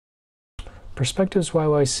Perspectives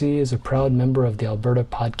YYC is a proud member of the Alberta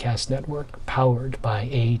Podcast Network, powered by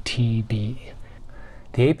ATB.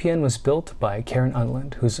 The APN was built by Karen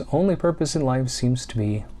Unland, whose only purpose in life seems to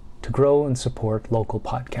be to grow and support local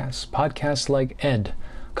podcasts. Podcasts like ED,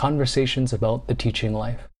 Conversations About the Teaching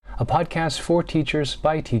Life, a podcast for teachers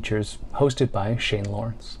by teachers, hosted by Shane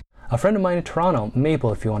Lawrence. A friend of mine in Toronto,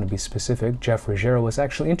 Maple if you want to be specific, Jeff Ruggiero, was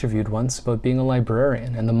actually interviewed once about being a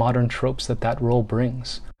librarian and the modern tropes that role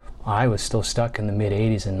brings. I was still stuck in the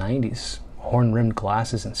mid-80s and 90s, horn-rimmed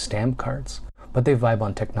glasses and stamp cards, but they vibe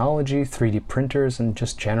on technology, 3D printers, and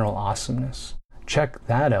just general awesomeness. Check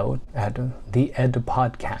that out at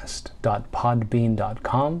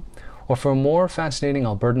theedpodcast.podbean.com, or for more fascinating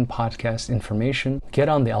Albertan podcast information, get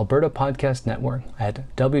on the Alberta Podcast Network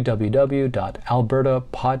at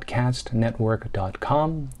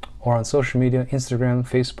www.albertapodcastnetwork.com, or on social media, Instagram,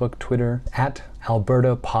 Facebook, Twitter, at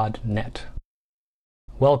AlbertaPodNet.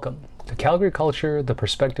 Welcome to Calgary Culture, the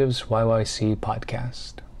Perspectives YYC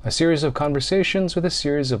podcast, a series of conversations with a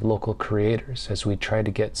series of local creators as we try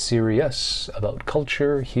to get serious about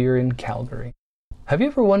culture here in Calgary. Have you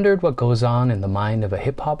ever wondered what goes on in the mind of a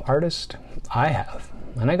hip-hop artist? I have,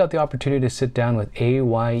 and I got the opportunity to sit down with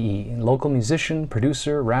AYE, local musician,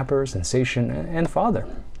 producer, rapper, sensation, and father.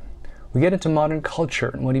 We get into modern culture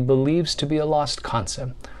and what he believes to be a lost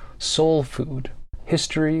concept, soul food,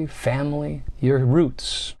 history, family, your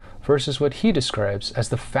roots, versus what he describes as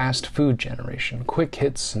the fast food generation, quick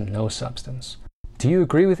hits and no substance. Do you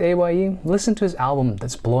agree with AYE? Listen to his album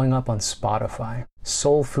that's blowing up on Spotify,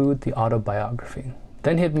 Soul Food, the Autobiography.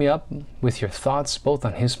 Then hit me up with your thoughts both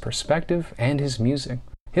on his perspective and his music.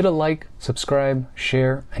 Hit a like, subscribe,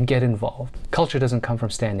 share, and get involved. Culture doesn't come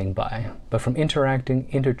from standing by, but from interacting,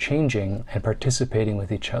 interchanging, and participating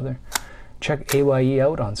with each other. Check AYE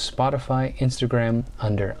out on Spotify, Instagram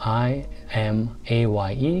under I am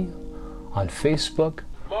AYE, on Facebook,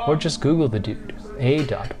 or just Google the dude,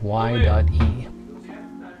 A.Y.E.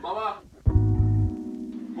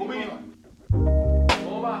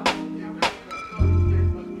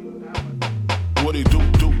 What it do,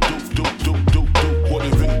 what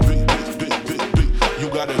it be, you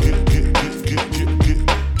gotta get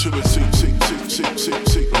to the seat.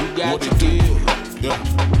 You got to give, yeah,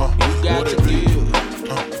 you got to give,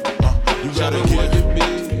 you gotta get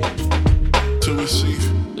to receive,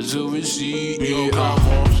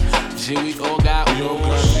 yeah, see we all got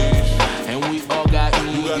wounds, and we all got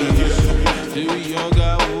needs, you gotta get, see we all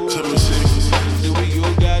got wounds, to receive, see we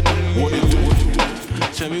all got needs, what it do,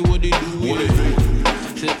 tell me what it do, what it be,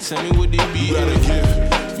 tell me what it be, you gotta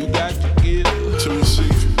give, you got to give, to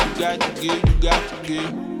receive, you got to give, you got to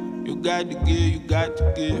give, you got to give, you got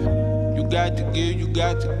to give, you got to give, you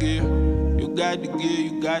got to give, you got to give,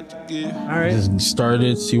 you got to give. All right. Just start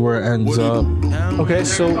it, see where it ends up. Okay,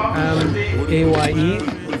 so AYE,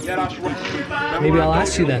 maybe I'll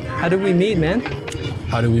ask you that. How did we meet, man?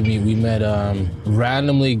 How did we meet? We met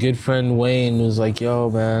randomly. Good friend Wayne was like, "Yo,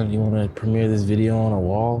 man, you want to premiere this video on a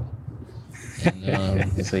wall?"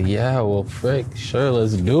 And he's like, "Yeah, well, frick, sure,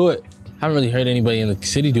 let's do it." I haven't really heard anybody in the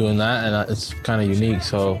city doing that, and it's kind of unique.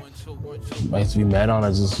 So we met on I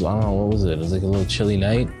don't know, what was it? It was like a little chilly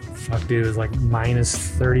night. Fuck, dude, it was like minus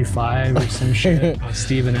 35 or some shit on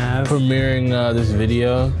Stephen Ave. Premiering this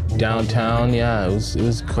video downtown. Yeah, it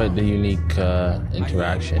was quite the unique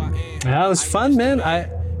interaction. Yeah, it was fun, man.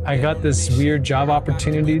 I got this weird job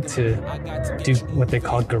opportunity to do what they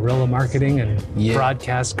call guerrilla marketing and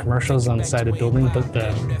broadcast commercials on the side of the building. But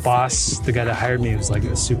the boss, the guy that hired me, was like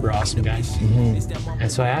a super awesome guy. Mm-hmm.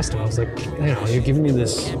 And so I asked him, I was like, you're giving me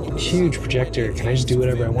this huge projector. Can I just do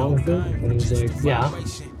whatever I want with it? And he was like, yeah.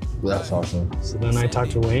 That's awesome. So then I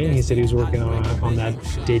talked to Wayne. He said he was working on that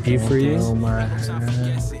debut for you. Oh my.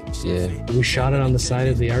 Yeah. We shot it on the side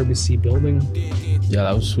of the RBC building. Yeah,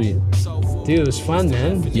 that was sweet. Dude, it was fun,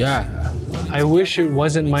 man. Yeah. I wish it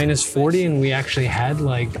wasn't minus 40 and we actually had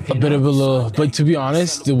like a bit of a little, but to be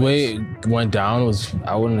honest, the way it went down was,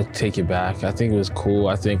 I wouldn't take it back. I think it was cool.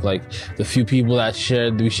 I think like the few people that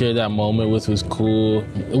we shared that moment with was cool.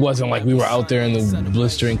 It wasn't like we were out there in the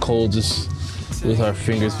blistering cold just with our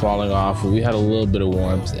fingers falling off. We had a little bit of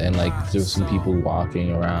warmth and like there was some people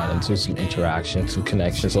walking around and there was some interaction, some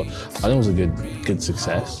connection. So I think it was a good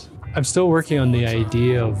success. I'm still working on the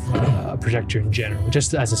idea of a projector in general,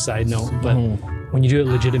 just as a side note, but when you do it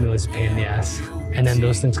legitimately, it's a pain in the ass. And then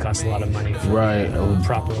those things cost a lot of money. Right.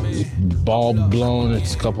 Proper ones. Bulb blown,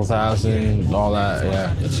 it's a couple thousand, all that,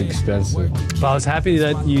 yeah, it's expensive. But I was happy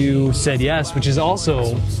that you said yes, which is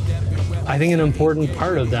also, I think an important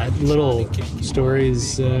part of that little story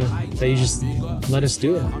is that you just let us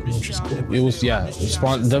do it, which is cool. It was,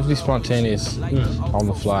 definitely spontaneous on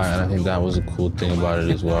the fly, and I think that was a cool thing about it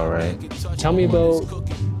as well, right? Tell me about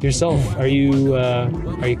yourself. Are you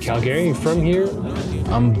Calgary? Are you from here?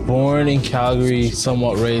 I'm born in Calgary,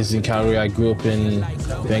 somewhat raised in Calgary. I grew up in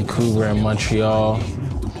Vancouver and Montreal,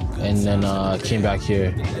 and then came back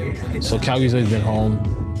here. So Calgary's always been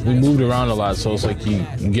home. We moved around a lot, so it's like you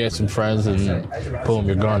get some friends and boom,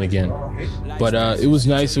 you're gone again. But it was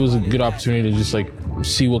nice. It was a good opportunity to just like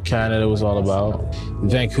see what Canada was all about.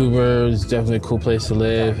 Vancouver is definitely a cool place to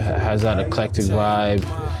live. Has that eclectic vibe,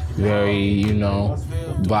 very,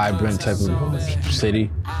 vibrant type of city.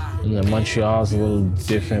 And then Montreal is a little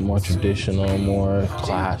different, more traditional, more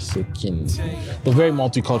classic, but very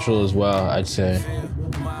multicultural as well, I'd say.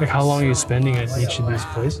 Like, how long are you spending at each of these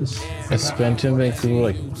places? I spent in Vancouver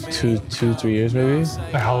like 2-3 years maybe.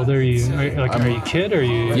 How old are you? Are you a kid or are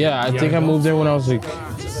you? Yeah, I think I moved there when I was like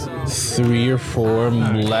 3 or 4,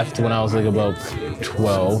 left when I was like about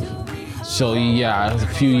 12. So yeah, a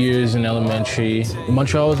few years in elementary.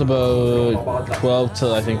 Montreal was about 12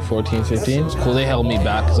 till I think 14, 15. It's cool. They held me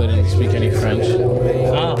back because I didn't speak any French.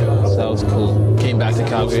 Oh. So that was cool. Came back to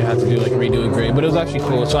Calgary, had to do like redo a grade, but it was actually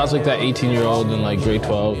cool. So I was like that 18-year-old in like grade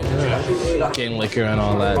 12, getting liquor and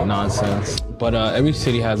all that nonsense. But every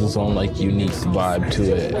city has its own like unique vibe to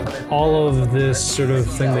it. All of this sort of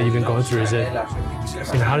thing that you've been going through,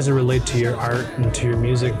 how does it relate to your art and to your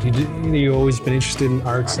music? You always been interested in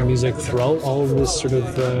arts and music throughout all of this sort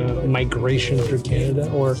of migration through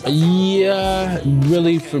Canada, or? Yeah,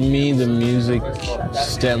 really for me, the music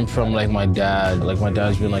stemmed from like my dad. Like my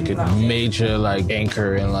dad's been like a major like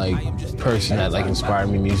anchor and like person that like inspired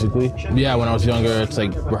me musically. Yeah, when I was younger, it's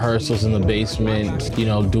like rehearsals in the basement,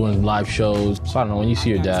 doing live shows. So I don't know, when you see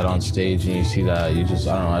your dad on stage and you see that, I just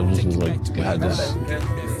was like, had this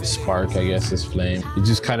spark, I guess, this flame. It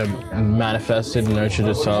just kind of manifested and nurtured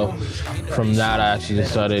itself. From that, I actually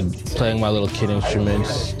just started playing my little kid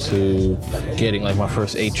instruments to getting like my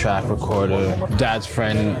first 8-track recorder. Dad's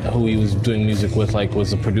friend who he was doing music with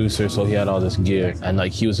was a producer, so he had all this gear. And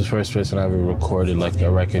like he was the first person I ever recorded like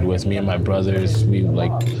a record with. Me and my brothers, we did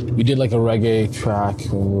like a reggae track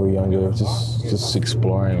when we were younger, just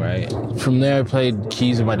exploring, right? From there, I played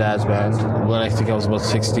keys in my dad's band when I think I was about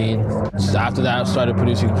 16. After that, I started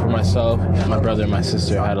producing for myself. My brother and my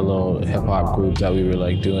sister had a little hip-hop group that we were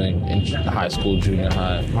like doing in high school, junior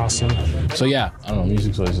high. Awesome. So yeah, I don't know,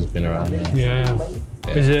 music's always just been around. Yeah.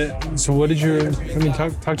 Is it, so what did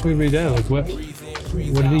talk to me about your dad, like what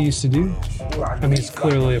did he used to do? I mean, he's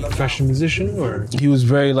clearly a professional musician, or? He was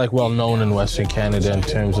very like well known in Western Canada in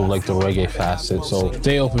terms of like the reggae facet. So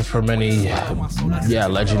they opened for many,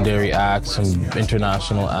 legendary acts, some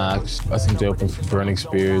international acts. I think they opened for Burning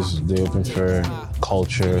Spears. They opened for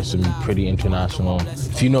Culture, some pretty international.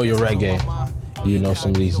 If you know your reggae, you know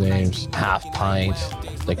some of these names. Half Pint,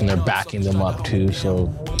 and they're backing them up too.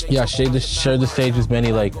 So yeah, shared the stage with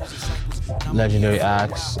many like legendary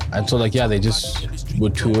acts, and so they just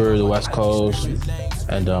would tour the West Coast,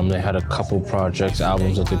 and they had a couple projects,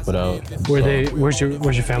 albums that they put out. Where's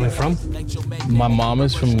your family from? My mom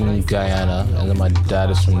is from Guyana, and then my dad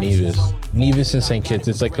is from Nevis. Nevis and St. Kitts,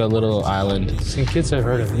 it's like a little island. St. Kitts I've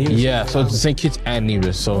heard of. Nevis. Yeah, so it's St. Kitts and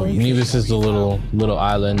Nevis. So Nevis is the little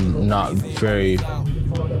island, not very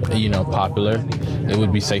popular. It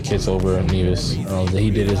would be St. Kitts over Nevis. He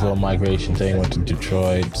did his little migration thing, went to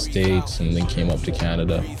Detroit, States, and then came up to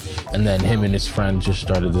Canada. And then him and his friend just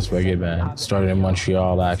started this reggae band. Started in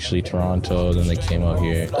Montreal, actually, Toronto, then they came out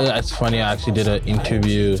here. It's funny, I actually did an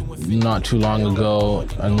interview not too long ago,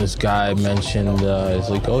 and this guy mentioned, it's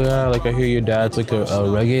like, oh yeah, like I hear your dad's like a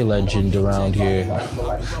reggae legend around here.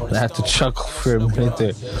 And I had to chuckle for a minute there.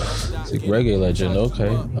 It's like, reggae legend,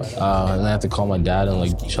 okay. And I had to call my dad and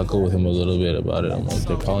like chuckle with him a little bit about it. I'm like,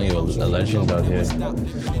 they're calling you a legend out here.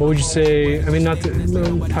 What would you say, I mean, not to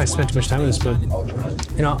probably spend too much time on this, but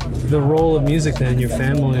the role of music then in your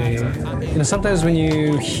family, sometimes when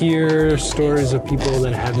you hear stories of people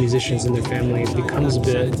that have musicians in their family, it becomes a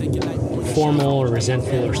bit formal or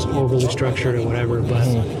resentful or overly structured or whatever, but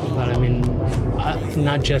I mean,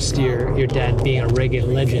 not just your dad being a reggae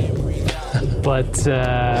legend, but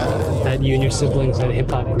that you and your siblings had a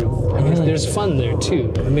hip-hop group. I mean, there's fun there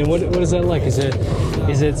too. I mean, what is that like? Is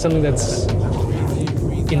it something that's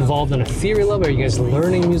involved on a theory level? Are you guys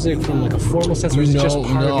learning music from like a formal sense, or is it just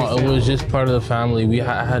part of your family? It was just part of the family.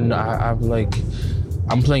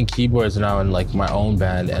 I'm playing keyboards now in like my own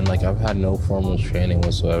band, and like I've had no formal training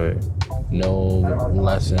whatsoever, no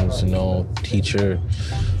lessons, no teacher,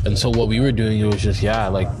 and so what we were doing, it was just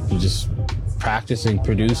we just practicing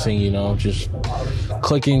producing, you know, just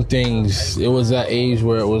clicking things. It was that age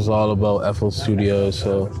where it was all about FL Studios,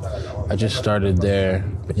 so I just started there.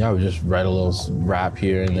 Yeah, I would just write a little rap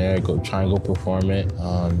here and there, try and go perform it.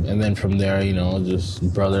 And then from there, you know,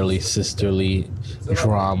 just brotherly, sisterly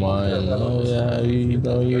drama. And, oh, yeah, you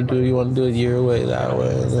want to do it your way, that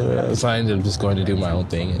way. So I ended up just going to do my own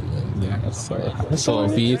thing. And yeah, so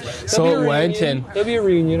it went. And there'll be a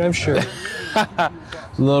reunion, I'm sure.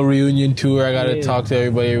 little reunion tour. I gotta talk to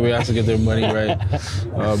everybody. Everybody has to get their money right.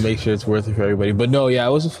 Make sure it's worth it for everybody. But no, yeah,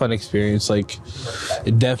 it was a fun experience. Like,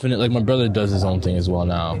 it definitely, like, my brother does his own thing as well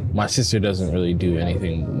now. My sister doesn't really do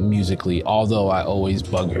anything musically, although I always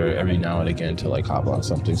bug her every now and again to like hop on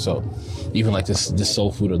something. So even like this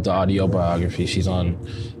Soul Food of the audio biography, she's on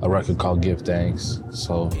a record called Give Thanks.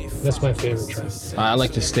 So that's my favorite track. I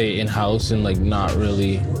like to stay in house and like not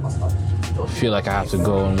really feel like I have to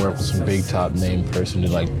go and work with some big top name person to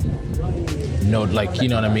like know, like, you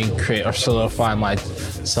know what I mean, create or solidify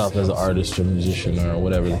myself as an artist or musician or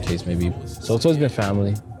whatever the case may be. So it's always been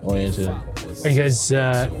family oriented. Are you guys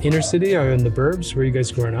inner city or in the burbs? Where are you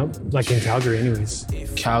guys growing up? Like in Calgary anyways.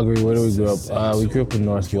 Calgary, where do we grow up? We grew up in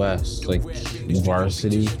Northwest, like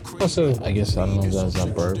Varsity. Also, I guess, I don't know if that's not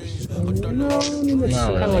burbs. No, it's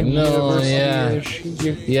kind of like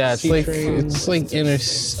yeah, it's like inner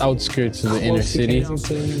outskirts of the inner city.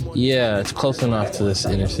 Yeah, it's close enough to this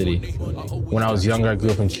inner city. When I was younger, I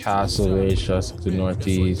grew up in Castlereagh, just the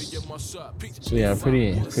Northeast. So yeah,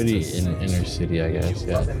 pretty in inner city, I guess.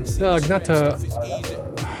 Yeah. No, not to.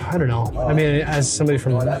 I don't know. I mean, as somebody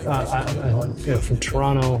from from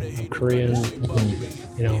Toronto, I'm Korean,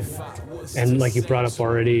 you know, and like you brought up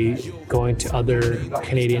already, going to other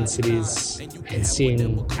Canadian cities and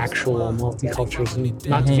seeing actual multiculturalism.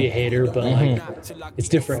 Not to be a hater, but like it's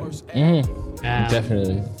different.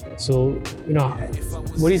 Definitely. So, you know,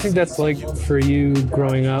 what do you think that's like for you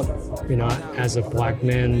growing up, you know, as a black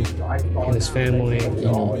man in his family,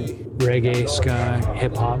 reggae, ska,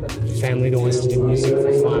 hip hop, family that wants to do music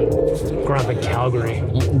for fun, growing up in Calgary,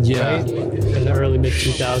 yeah, right? In the early mid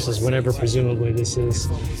 2000s, whenever presumably this is,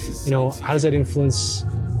 you know, how does that influence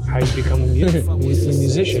how you become a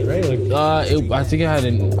musician, right? Like, I think I had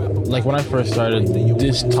like when I first started,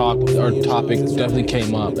 this topic definitely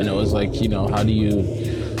came up, and it was like, you know, how do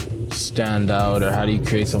you stand out, or how do you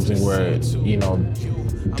create something where, you know,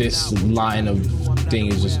 this line of thing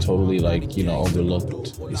is just totally like, you know,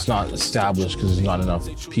 overlooked. It's not established because there's not enough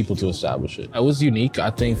people to establish it. It was unique.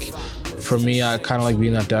 I think for me, I kind of like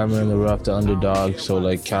being that diamond in the rough, the underdog. So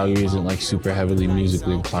like Calgary isn't like super heavily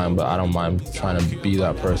musically inclined, but I don't mind trying to be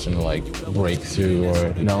that person to like break through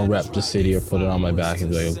or, you know, rep the city or put it on my back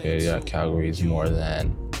and be like, okay, yeah, Calgary is more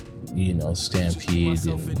than, you know, Stampede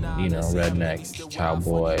and, you know, redneck,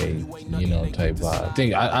 cowboy, you know, type vibe. I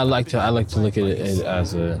think I like to look at it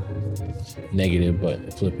as a negative,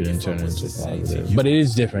 but flip it and turn it into positive. But it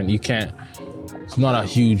is different. You can't, it's not a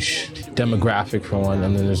huge demographic for one,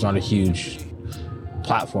 and then there's not a huge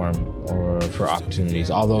platform or for opportunities.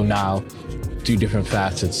 Although now, through different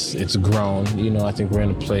facets, it's grown. You know, I think we're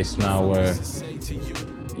in a place now where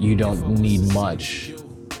you don't need much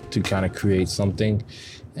to kind of create something.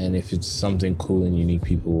 And if it's something cool and unique,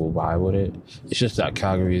 people will vibe with it. It's just that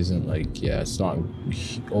Calgary isn't like, yeah, it's not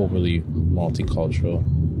overly multicultural.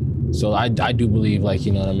 So I do believe, like,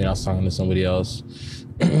 you know what I mean? I was talking to somebody else.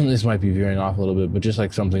 This might be veering off a little bit, but just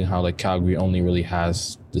like something how like Calgary only really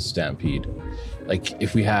has the Stampede. Like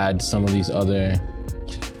if we had some of these other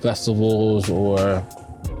festivals or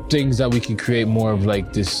things that we could create more of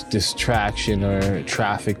like this traction or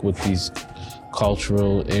traffic with these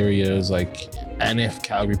cultural areas, like, and if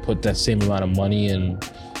Calgary put that same amount of money and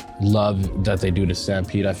love that they do to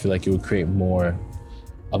Stampede, I feel like it would create more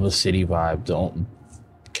of a city vibe.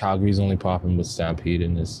 Calgary's only popping with Stampede,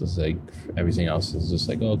 and it's just like everything else is just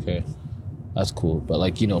like, okay, that's cool. But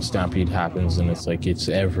like, you know, Stampede happens and it's like it's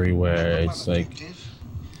everywhere. It's like,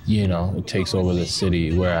 you know, it takes over the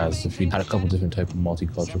city. Whereas if you had a couple different type of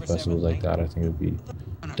multicultural festivals like that, I think it would be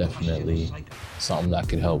definitely something that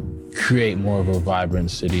could help create more of a vibrant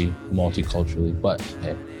city multiculturally. But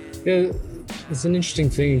hey, yeah, it's an interesting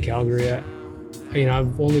thing in Calgary. You know,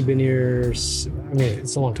 I've only been here, I mean,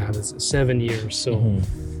 it's a long time, it's 7 years. So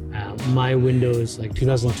my window is like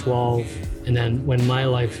 2012. And then when my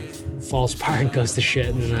life falls apart and goes to shit,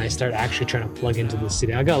 and then I start actually trying to plug into the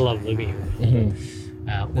city. I gotta love living here.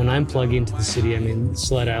 When I'm plugging into the city, I mean,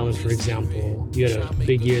 Sled Island, for example, you had a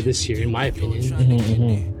big year this year, in my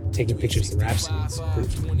opinion. Taking pictures of the Rap City, it's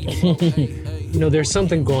perfect. there's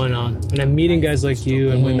something going on. And I'm meeting guys like you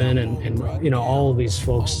and women and all of these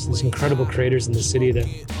folks, these incredible creators in the city, that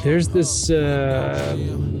there's this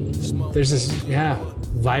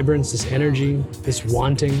vibrance, this energy, this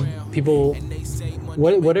wanting. People,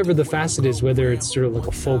 whatever the facet is, whether it's sort of like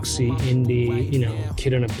a folksy indie,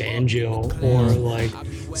 kid on a banjo, or like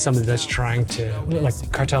somebody that's trying to, like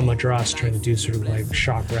Cartel Madras, trying to do sort of like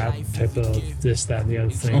shock rap type of this, that, and the other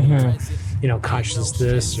thing, conscious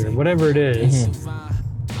this, or whatever it is,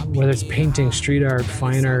 whether it's painting, street art,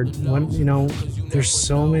 fine art, there's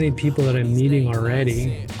so many people that I'm meeting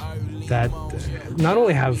already that not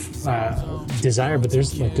only have desire, but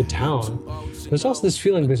there's like good talent. There's also this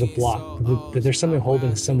feeling there's a block, that there's something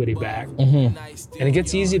holding somebody back. And it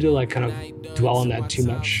gets easy to like kind of dwell on that too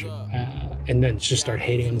much and then just start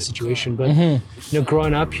hating on the situation. But,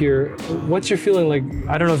 growing up here, what's your feeling like?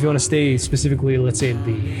 I don't know if you want to stay specifically, let's say,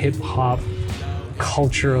 the hip hop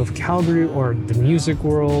culture of Calgary or the music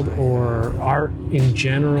world or art in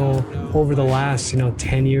general over the last,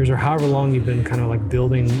 10 years or however long you've been kind of like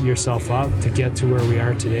building yourself up to get to where we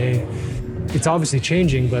are today. It's obviously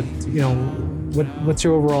changing, but, what's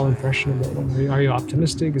your overall impression about it? Are you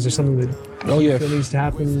optimistic? Is there something that you feel needs to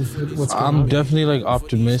happen? What's going on? I'm definitely like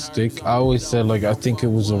optimistic. I always said like, I think it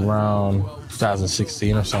was around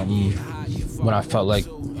 2016 or something when I felt like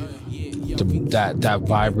that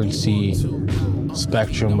vibrancy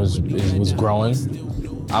spectrum was growing.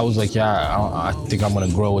 I was like, I think I'm gonna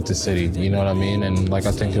grow with the city, you know what I mean? And like,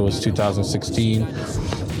 I think it was 2016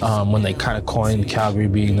 when they kind of coined Calgary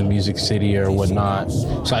being the music city or whatnot.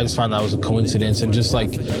 So I just found that was a coincidence, and just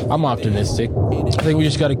like, I'm optimistic. I think we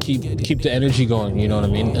just gotta keep the energy going, you know what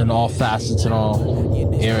I mean? In all facets and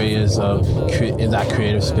all areas of in that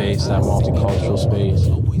creative space, that multicultural space.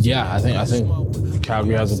 Yeah, I think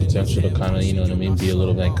Calgary has the potential to kind of, you know what I mean, be a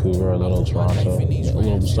little Vancouver, a little Toronto,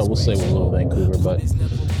 we'll say we're a little Vancouver, but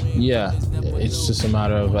yeah, it's just a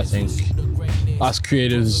matter of, I think, us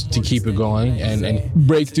creatives to keep it going and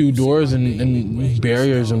break through doors and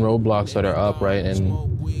barriers and roadblocks that are up, right? And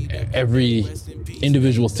every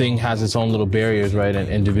individual thing has its own little barriers, right? And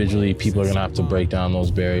individually, people are gonna have to break down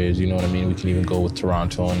those barriers, you know what I mean? We can even go with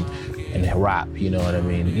Toronto and rap, you know what I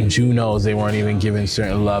mean? In Junos, they weren't even giving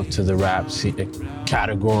certain love to the rap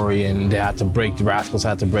category, and the Rascals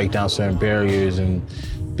had to break down certain barriers and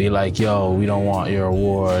be like, yo, we don't want your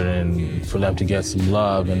award, and for them to get some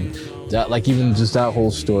love, and that, like, even just that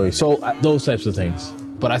whole story. So those types of things.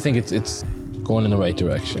 But I think it's going in the right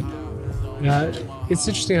direction. Yeah, it's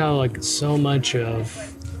interesting how like so much of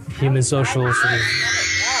human social sort of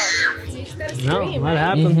what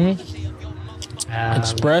happened.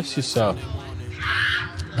 Express yourself.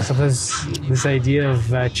 Sometimes this idea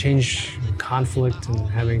of change, conflict, and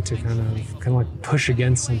having to kind of like push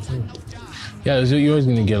against something. Yeah, you're always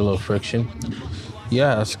gonna get a little friction.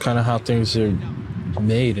 Yeah, that's kind of how things are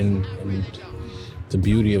made, and the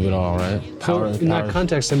beauty of it all, right? So in that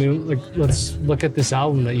context, I mean, like, let's look at this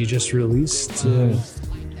album that you just released.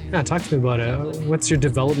 Talk to me about it. What's your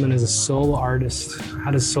development as a solo artist?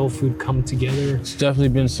 How does Soul Food come together? It's definitely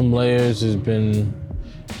been some layers. There's been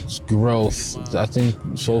growth. I think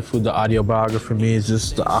Soul Food, the audio biography for me, is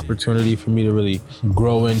just the opportunity for me to really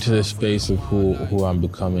grow into this space of who I'm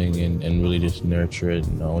becoming and really just nurture it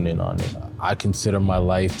and own in on it. I consider my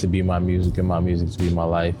life to be my music and my music to be my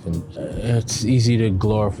life. And it's easy to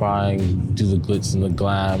glorify and do the glitz and the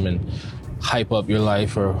glam and hype up your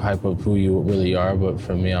life or hype up who you really are. But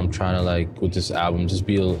for me, I'm trying to, like, with this album, just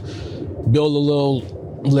build a little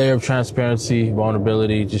layer of transparency,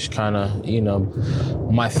 vulnerability, just kind of, you know,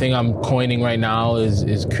 my thing I'm coining right now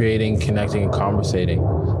is creating, connecting, and conversating.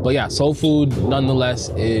 But yeah, Soul Food nonetheless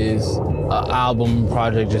is an album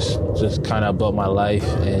project just kind of about my life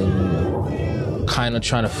and kind of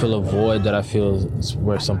trying to fill a void that I feel is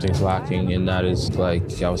where something's lacking, and that is,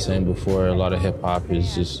 like I was saying before, a lot of hip hop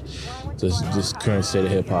is just this current state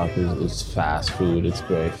of hip hop is fast food. It's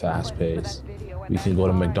very fast paced. We can go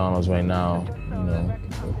to McDonald's right now, you know,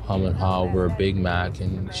 hum and haw over a Big Mac,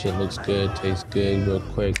 and shit looks good, tastes good real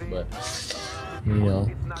quick, but, you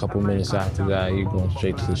know, a couple minutes after that, you're going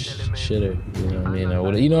straight to the shitter, you know what I mean?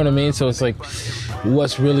 Or, you know what I mean? So it's like,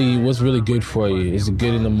 what's really good for you? Is it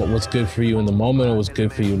good what's good for you in the moment, or what's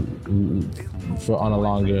good for you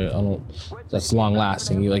that's long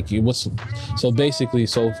lasting? So basically,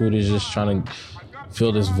 Soul Food is just trying to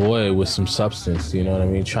fill this void with some substance, you know what I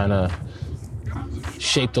mean? Trying to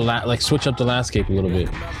shape switch up the landscape a little bit.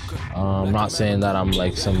 I'm not saying that I'm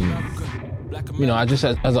like some, you know, I just,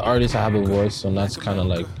 as an artist, I have a voice, and that's kind of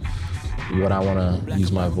like what I want to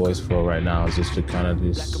use my voice for right now, is just to kind of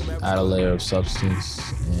just add a layer of substance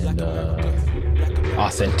and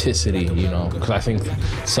authenticity, you know, because I think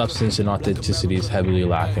substance and authenticity is heavily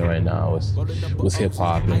lacking right now with hip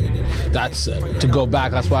hop, and that's to go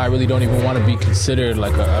back. That's why I really don't even want to be considered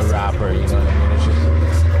like a rapper. You know what I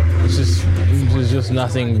mean? There's just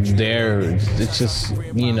nothing there. It's just,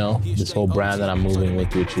 you know, this whole brand that I'm moving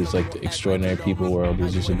with, which is like the Extraordinary People world,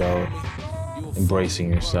 is just about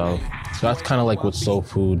embracing yourself. So that's kind of like what Soul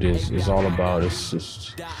Food is all about. It's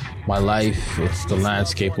just my life. It's the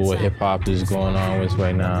landscape of what hip hop is going on with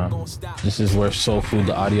right now. This is where Soul Food,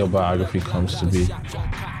 the audio biography, comes to be.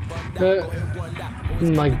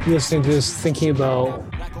 Like listening to this, thinking about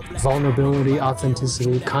vulnerability,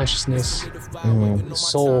 authenticity, consciousness,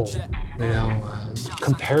 soul, you know,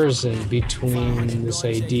 comparison between this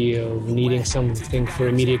idea of needing something for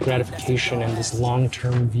immediate gratification and this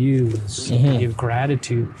long-term view, this idea of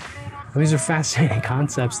gratitude. Well, these are fascinating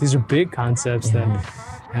concepts. These are big concepts that,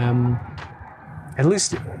 at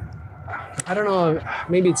least, I don't know,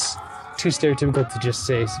 maybe it's too stereotypical to just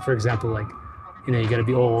say, for example, like, you know, you gotta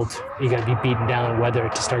be old, you gotta be beaten down, whether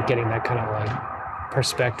to start getting that kind of like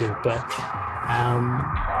perspective. But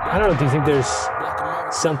I don't know, do you think there's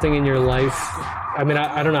something in your life? I mean,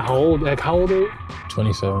 I don't know how old are you?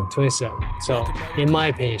 27. 27. So, in my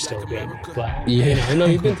opinion, you're still a baby. But, Yeah. you know,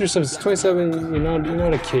 you've been through some, 27, you're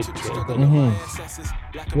not a kid. But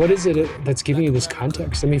what is it that's giving you this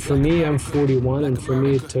context? I mean, for me, I'm 41, and for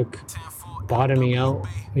me, it took bottoming out,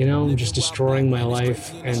 you know, just destroying my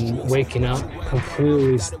life and waking up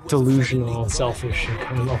completely delusional, selfish, and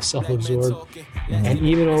kind of self-absorbed. And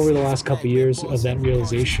even over the last couple of years of that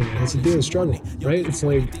realization, it's a daily struggle, right? It's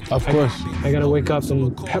like, Of course. I gotta wake up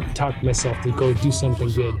and pep talk myself to go do something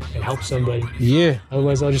good and help somebody. Yeah.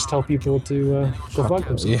 Otherwise, I'll just tell people to go fuck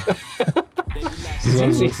themselves. Yeah.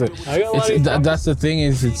 It's easy. I got a lot of That's the thing,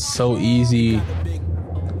 is it's so easy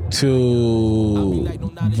to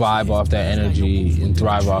vibe off that energy and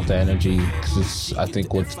thrive off that energy, because I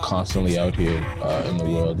think what's constantly out here in the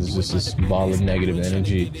world is just this ball of negative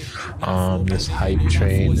energy, this hype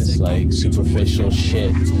train, this like superficial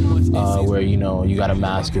shit, where, you know, you gotta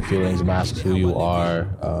mask your feelings, mask who you are,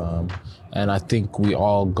 and I think we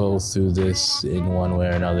all go through this in one way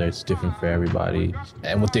or another. It's different for everybody.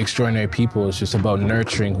 And with the Extraordinary People, it's just about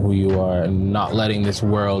nurturing who you are and not letting this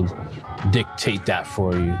world dictate that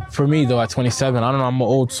for you. For me, though, at 27, I don't know, I'm an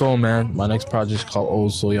old soul, man. My next project is called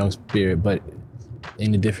Old Soul, Young Spirit, but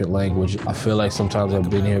in a different language. I feel like sometimes I've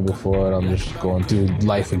been here before and I'm just going through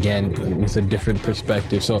life again with a different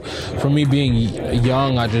perspective. So for me being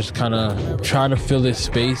young, I just kind of try to fill this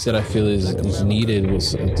space that I feel is needed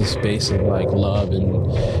with this space of like love and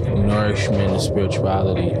nourishment and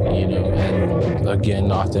spirituality, you know, and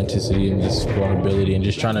again, authenticity and this vulnerability, and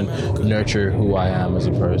just trying to nurture who I am as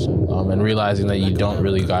a person, and realizing that you don't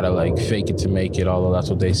really gotta like fake it to make it, although that's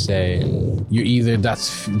what they say. And you're either,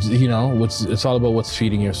 that's, you know, it's all about what's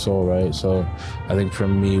feeding your soul, right? So I think for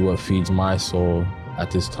me, what feeds my soul at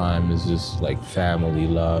this time is just like family,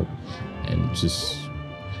 love, and just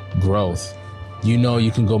growth. You know,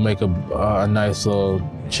 you can go make a nice little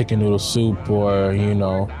chicken noodle soup, or, you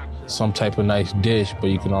know, some type of nice dish, but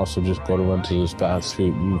you can also just go to run to this fast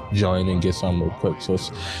food joint and get something real quick. So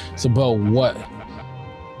it's about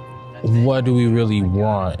what do we really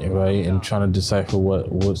want, right? And trying to decipher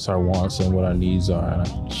what's our wants and what our needs are. And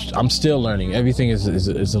I'm still learning. Everything is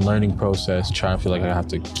a learning process, trying to feel like I have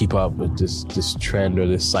to keep up with this trend or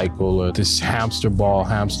this cycle or this hamster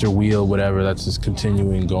wheel, whatever, that's just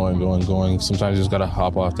continuing, going. Sometimes you just gotta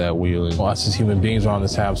hop off that wheel. And us as human beings are on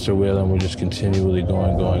this hamster wheel, and we're just continually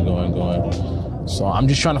going. So I'm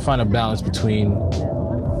just trying to find a balance between,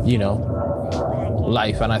 you know,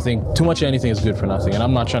 life, and I think too much of anything is good for nothing. And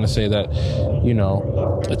I'm not trying to say that, you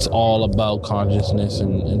know, it's all about consciousness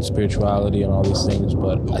and spirituality and all these things,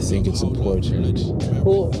 but I think it's important.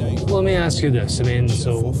 Well, let me ask you this. I mean,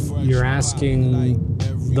 so you're asking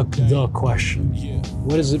the question,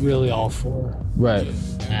 what is it really all for? Right.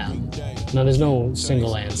 Now, there's no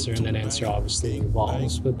single answer, and that answer obviously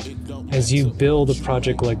evolves, but as you build a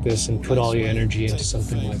project like this and put all your energy into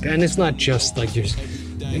something like that, and it's not just like you're,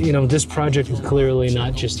 you know, this project is clearly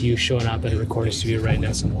not just you showing up at a recording studio writing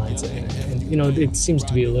down some lines, and you know, it seems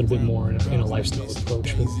to be a little bit more in a lifestyle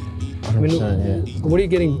approach. But I mean, yeah. what are you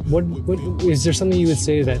getting? What is there something you would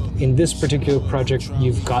say that in this particular project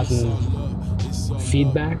you've gotten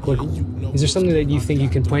feedback? Like, is there something that you think you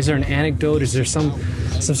can point? Is there an anecdote? Is there some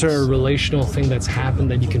sort of relational thing that's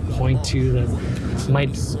happened that you can point to that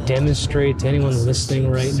might demonstrate to anyone listening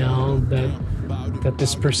right now that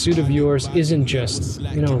this pursuit of yours isn't just,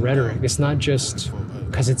 you know, rhetoric? It's not just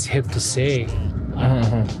because it's hip to say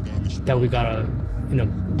that we gotta, you know,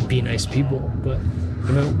 be nice people, but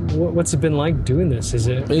You know, what's it been like doing this?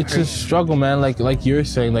 It's a struggle, man. Like you're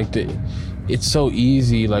saying, it's so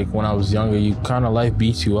easy. Like when I was younger, you kind of life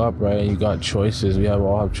beats you up, right? You got choices. We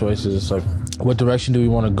all have choices. It's like, what direction do we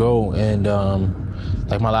want to go? And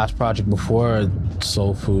like my last project before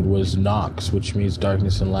Soul Food was Nox, which means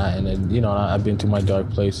darkness in Latin. And you know, I've been to my dark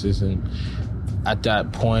places, and at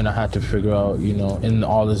that point, I had to figure out, you know, in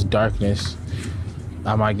all this darkness,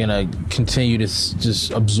 am I gonna continue to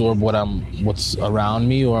just absorb what's around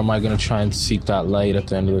me, or am I gonna try and seek that light at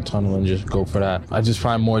the end of the tunnel and just go for that? I just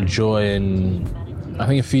find more joy, and I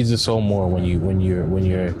think it feeds the soul more when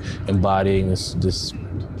you're embodying this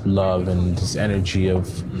love and this energy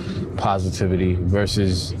of positivity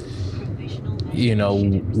versus, you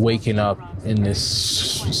know, waking up in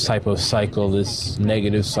this type of cycle, this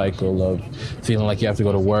negative cycle of feeling like you have to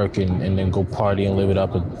go to work and then go party and live it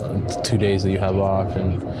up at 2 days that you have off,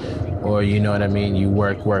 or you know what I mean, you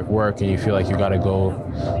work and you feel like you gotta go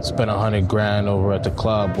spend $100,000 over at the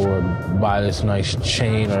club or buy this nice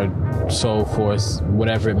chain or so forth,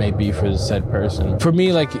 whatever it may be for the said person. For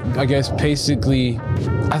me, like, I guess basically,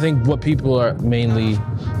 I think what people are mainly,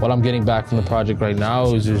 what I'm getting back from the project right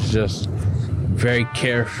now is just very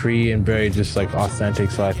carefree and very just like authentic,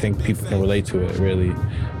 so I think people can relate to it, really.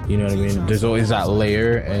 You know what I mean? There's always that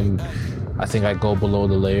layer, and I think I go below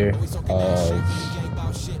the layer of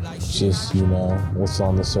just, you know, what's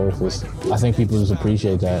on the surface. I think people just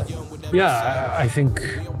appreciate that. Yeah, I think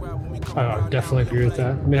I definitely agree with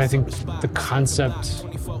that. I mean, I think the concept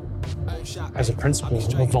as a principle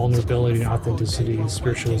of vulnerability and authenticity,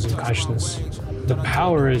 spiritualism, consciousness, the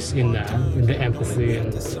power is in that, in the empathy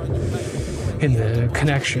and in the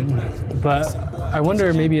connection. But I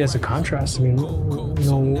wonder, maybe as a contrast, I mean, you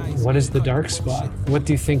know, what is the dark spot? What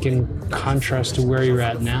do you think, in contrast to where you're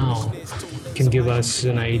at now, can give us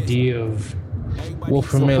an idea of? Well,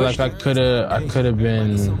 for me, like I could have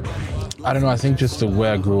been, I don't know, I think just the way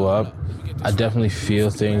I grew up, I definitely feel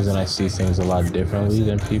things and I see things a lot differently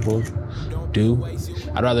than people do.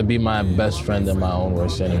 I'd rather be my best friend than my own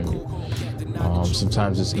worst enemy.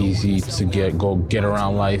 Sometimes it's easy to get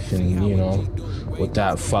around life and, you know, with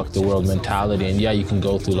that fuck the world mentality. And yeah, you can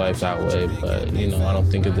go through life that way, but, you know, I don't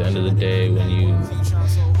think at the end of the day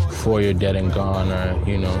before you're dead and gone, or,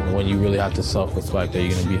 you know, when you really have to self-reflect, are you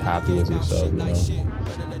going to be happy with yourself, you know?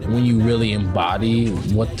 When you really embody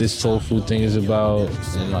what this soul food thing is about,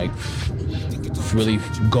 and like really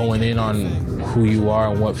going in on who you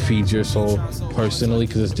are and what feeds your soul personally,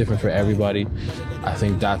 because it's different for everybody, I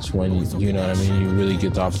think that's when, you know what I mean, you really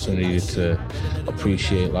get the opportunity to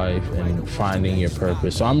appreciate life and finding your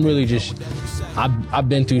purpose. So I'm really just, I've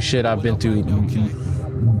been through shit, I've been through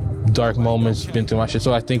dark moments, been through my shit.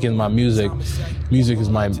 So I think in my music is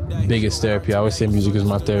my biggest therapy. I always say music is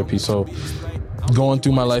my therapy. So going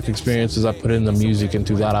through my life experiences, I put in the music, and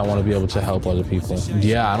through that I want to be able to help other people.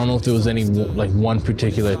 Yeah, I don't know if there was any like one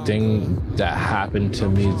particular thing that happened to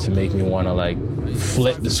me to make me want to like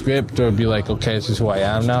flip the script or be like, okay, this is who I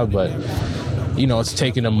am now. But, you know, it's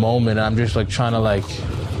taking a moment, and I'm just like trying to like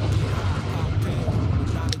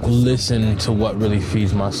listen to what really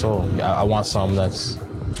feeds my soul. I want something that's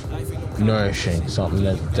nourishing, something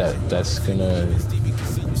that's gonna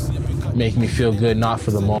make me feel good, not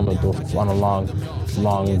for the moment, but on a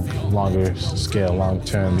longer scale, long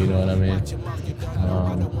term, you know what I mean?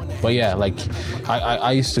 But yeah, like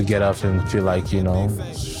I used to get up and feel like, you know,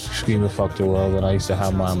 screaming fuck the world, and I used to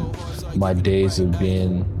have my days of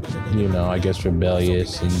being, you know, I guess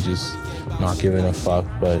rebellious and just not giving a fuck.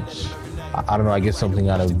 But I don't know, I get something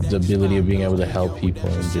out of the ability of being able to help people,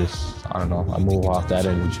 and just, I don't know, I move off that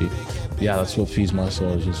energy. Yeah, that's what feeds my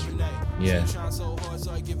soul, just, yeah,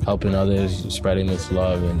 helping others, spreading this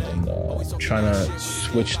love, and trying to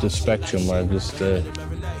switch the spectrum, or just the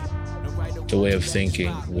way of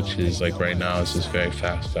thinking, which is like right now it's just very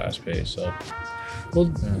fast-paced. So,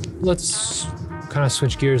 well, let's kind of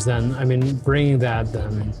switch gears then. I mean, bringing that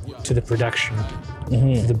then to the production,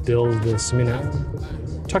 the build, this. I mean,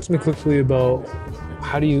 talk to me quickly about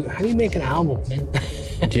how do you make an album?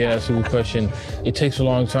 Yeah, that's a good question. It takes a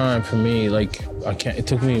long time for me. Like,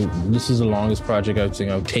 this is the longest project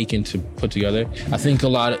I've taken to put together. I think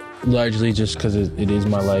largely just because it is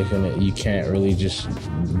my life, and you can't really just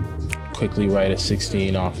quickly write a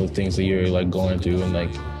 16 off of things that you're like going through. And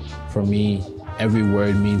like, for me, every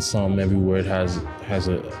word means something. Every word has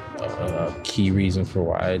a key reason for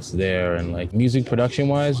why it's there. And like, music production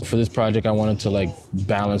wise, for this project, I wanted to like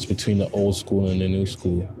balance between the old school and the new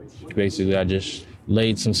school. Basically, I just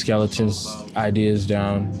laid some skeletons ideas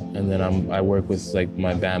down, and then I work with like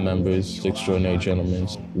my band members, Extraordinary Gentlemen.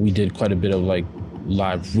 We did quite a bit of like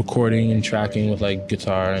live recording and tracking with like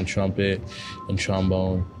guitar and trumpet and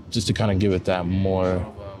trombone, just to kind of give it that more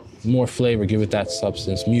flavor, give it that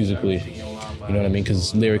substance musically. You know what I mean?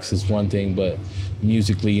 Because lyrics is one thing, but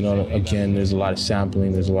musically, you know, again, there's a lot of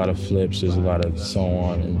sampling, there's a lot of flips, there's a lot of so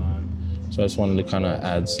on, and so I just wanted to kind of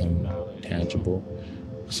add some tangible,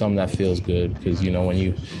 something that feels good, because, you know, when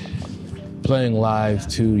you playing live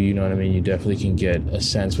too, you know what I mean, you definitely can get a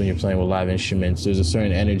sense when you're playing with live instruments. There's a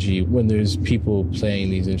certain energy when there's people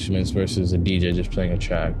playing these instruments versus a DJ just playing a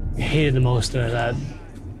track. I hated the most of that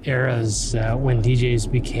era is when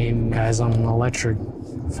DJs became guys on an electric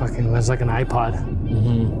fucking, it was like an iPod,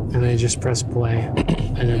 and they just press play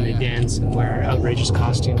and then they dance and wear outrageous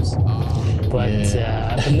costumes. But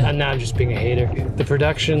and now I'm just being a hater. The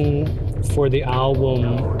production for the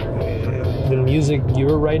album, the music you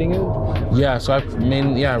were writing it? Yeah, so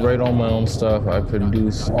I write all my own stuff. I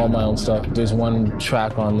produce all my own stuff. There's one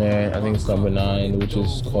track on there, I think it's number 9, which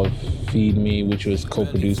is called Feed Me, which was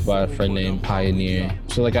co-produced by a friend named Pioneer.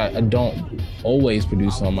 So like I don't always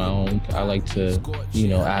produce on my own. I like to, you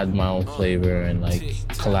know, add my own flavor and like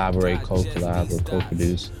collaborate, co-collab or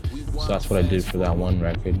co-produce. So that's what I did for that one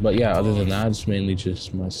record. But yeah, other than that, it's mainly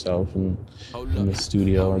just myself and in the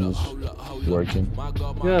studio and just working.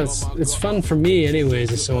 Yeah, it's fun for me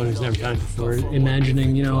anyways, as someone who's never done it before,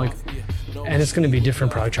 imagining, you know, like, and it's going to be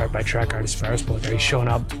different probably track by track, artist by artist, but like, are you showing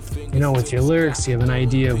up, you know, with your lyrics? Do you have an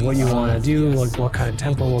idea of what you want to do, like what kind of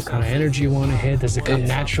tempo, what kind of energy you want to hit? Does it come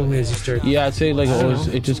naturally as you start? Yeah, I'd say like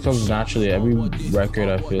it just comes naturally. Every record,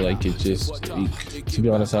 I feel like it just, to be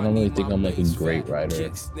honest, I don't really think I'm like a great writer.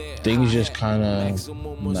 Things just kind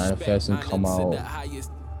of manifest and come out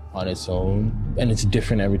on its own, and it's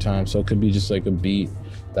different every time. So it could be just like a beat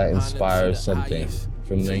that inspires something.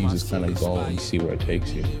 From there, you just kind of go and see where it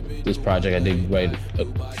takes you. This project, I did write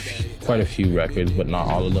quite a few records, but not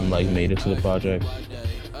all of them like made it to the project.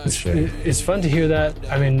 It's fun to hear that.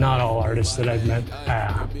 I mean, not all artists that I've met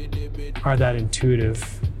are that intuitive.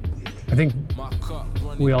 I think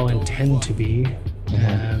we all intend to be.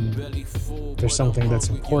 There's something that's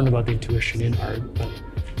important about the intuition in art, but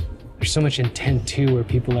there's so much intent too, where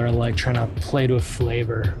people are like trying to play to a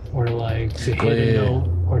flavor, or like to hit a note,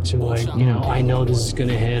 or to like, you know, I know this is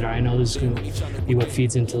gonna hit, or I know this is gonna be what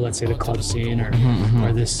feeds into, let's say, the club scene,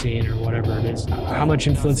 or this scene, or whatever it is. How much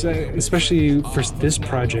influence, especially for this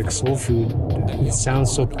project, Soul Food, it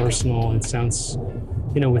sounds so personal. It sounds,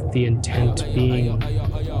 you know, with the intent being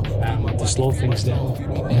to slow things down.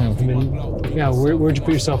 I mean, yeah, where'd you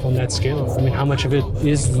put yourself on that scale? I mean, how much of it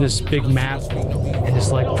is this big map and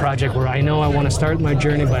this like project where I know I want to start my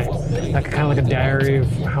journey by like kind of like a diary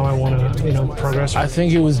of how I want to, you know, progress? I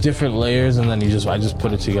think it was different layers, and then I just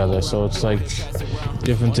put it together. So it's like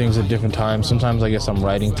different things at different times. Sometimes I guess I'm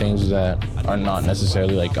writing things that are not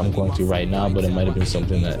necessarily like I'm going through right now, but it might have been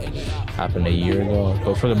something that happened a year ago.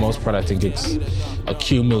 But for the most part, I think it's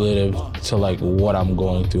accumulative to like what I'm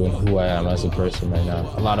going through and who I am as a person right now.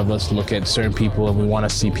 A lot of us look at certain people and we want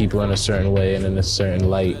to see people in a certain way and in a certain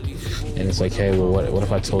light, and it's like, hey, well, what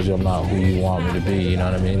if I told you I'm not who you want me to be? You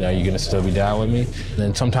know what I mean? Are you gonna still be down with me? And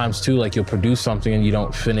then sometimes too, like you'll produce something and you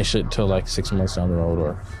don't finish it till like 6 months down the road.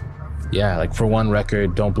 Or yeah, like for one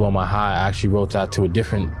record, Don't Blow My High, I actually wrote that to a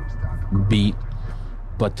different beat,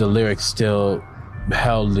 but the lyrics still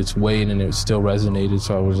held its weight and it still resonated,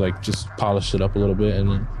 so I was like just polished it up a little bit, and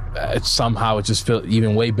then it just felt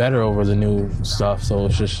even way better over the new stuff. So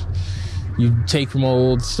it's just, you take from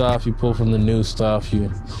old stuff, you pull from the new stuff,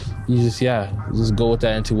 you just go with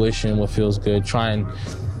that intuition, what feels good, try and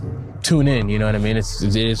tune in, you know what I mean?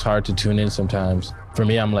 It is hard to tune in sometimes. For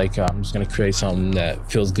me, I'm like, I'm just gonna create something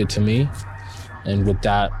that feels good to me, and with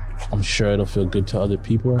that, I'm sure it'll feel good to other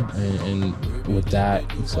people, and with that,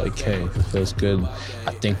 it's like, hey, if it feels good,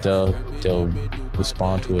 I think they'll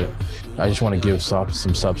respond to it. I just want to give some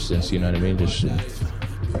substance, you know what I mean? Just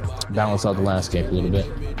balance out the landscape a little bit.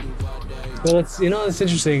 Well, it's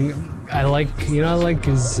interesting. I like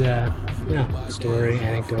his story,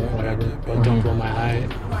 anecdote, whatever, but Don't Blow My High.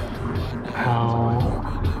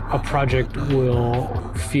 How a project will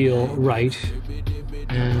feel right,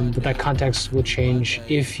 but that context will change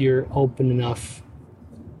if you're open enough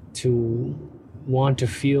to want to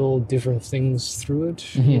feel different things through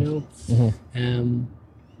it, you know?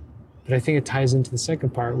 But I think it ties into the second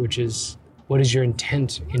part, which is, what is your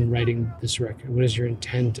intent in writing this record? What is your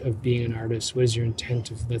intent of being an artist? What is your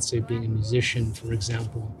intent of, let's say, being a musician, for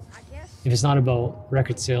example? If it's not about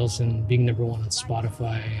record sales and being number one on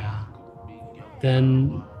Spotify,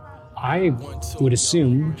 then I would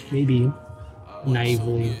assume, maybe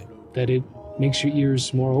naively, that it makes your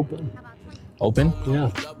ears more open. Open?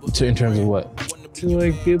 Yeah. In terms of what? to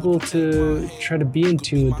like be able to try to be in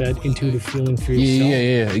tune with that intuitive feeling for yourself.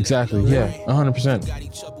 Yeah, exactly. Yeah,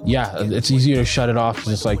 100%. Yeah, it's easier to shut it off.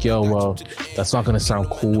 Just like, yo, well, that's not gonna sound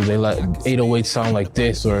cool. They let 808 sound like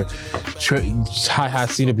this, or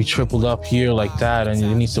hi-hats need to be tripled up here like that, and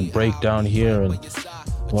it needs to break down here, and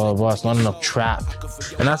blah, blah, blah. It's not enough trap.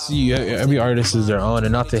 And that's, every artist is their own,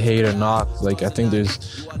 and not to hate or knock. Like, I think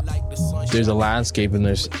there's a landscape and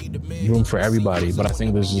there's room for everybody, but I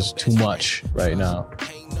think there's just too much right now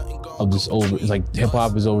of this like hip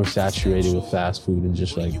hop is oversaturated with fast food and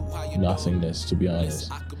just like nothingness, to be honest.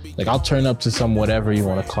 Like, I'll turn up to some whatever you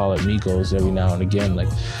want to call it, Migos, every now and again. Like,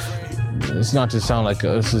 it's not to sound like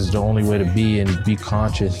this is the only way to be and be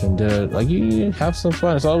conscious and like, you have some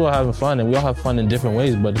fun. It's all about having fun, and we all have fun in different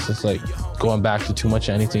ways, but it's just like going back to too much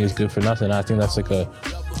of anything is good for nothing. I think that's like a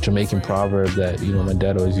Jamaican proverb that, you know, my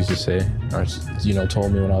dad always used to say, or, you know,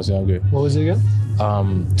 told me when I was younger. What was it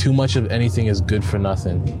again? Too much of anything is good for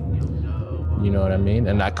nothing. You know what I mean?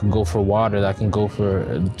 And that can go for water, that can go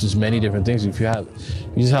for just many different things. If you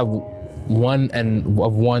just have one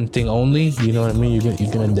thing only, you know what I mean?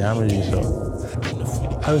 You're gonna damage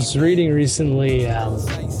yourself. I was reading recently, I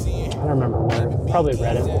don't remember where, probably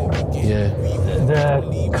Reddit. Yeah.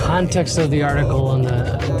 The context of the article and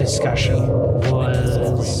the discussion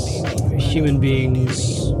was human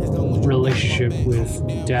beings' relationship with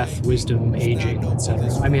death, wisdom, aging,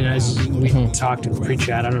 etc. I mean, as we talked in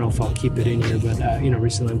pre-chat, I don't know if I'll keep it in here, but you know,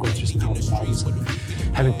 recently I'm going through some health problems and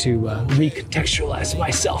having to recontextualize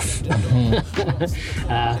myself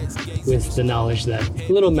with the knowledge that,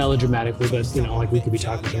 a little melodramatically, but you know, like we could be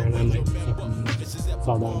talking here and I might fucking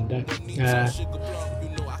fall down and die.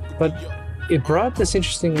 But it brought this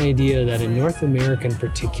interesting idea that in North America in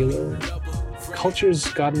particular, culture's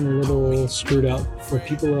gotten a little screwed up, where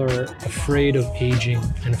people are afraid of aging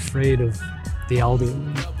and afraid of the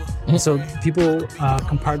elderly. So people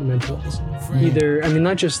compartmentalize. Either, I mean,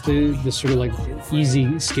 not just the sort of like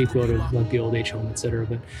easy scapegoat of like the old age home, etc.,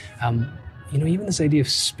 but you know, even this idea of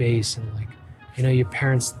space and like, you know, your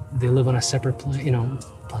parents, they live on a separate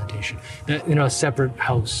plantation, you know, a separate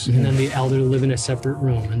house, and then the elderly live in a separate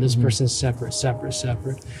room, and this person's separate.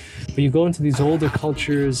 But you go into these older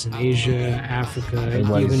cultures in Asia, Africa,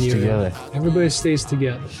 even Europe, everybody stays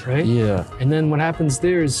together, right? Yeah. And then what happens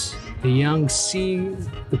there is the young see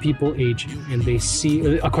the people aging, and they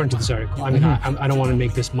see, according to this article, I mean, I don't want to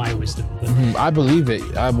make this my wisdom, but I believe it.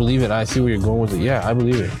 I see where you're going with it. Yeah, I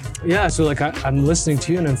believe it. Yeah, so like I'm listening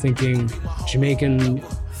to you and I'm thinking Jamaican.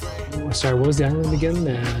 Sorry, what was the island again?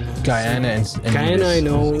 Guyana and Guyana, Nevis. I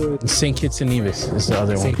know. St. Kitts and Nevis is the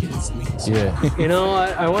other one. Yeah. You know,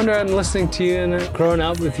 I wonder, I'm listening to you and growing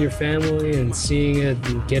up with your family and seeing it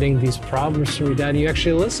and getting these problems from your dad, and you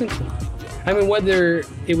actually listen to them. I mean, whether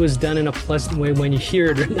it was done in a pleasant way when you hear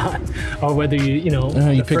it or not, or whether you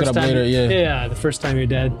pick it up later, Yeah, the first time your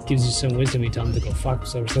dad gives you some wisdom, you tell him to go fuck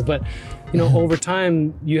yourself. But, you know, over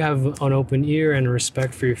time, you have an open ear and a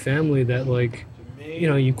respect for your family that, like, you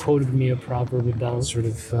know, you quoted me a proverb about sort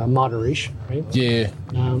of moderation, right? Yeah.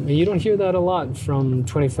 And you don't hear that a lot from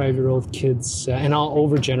 25-year-old kids, and I'll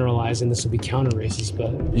overgeneralize, and this will be counter-racist,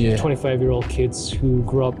 but 25-year-old kids who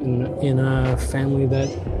grew up in a family that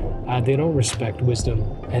they don't respect wisdom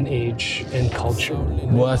and age and culture.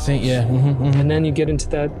 Well, I think, And then you get into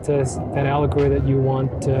that allegory that you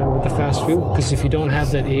want with the fast food, because if you don't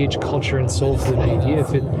have that age, culture, and soul food idea,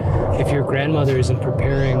 if your grandmother isn't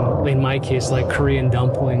preparing, in my case, like Korean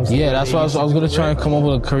dumplings. Yeah, that's why I was gonna try and come up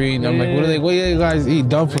with a Korean. I'm like, what do you guys eat?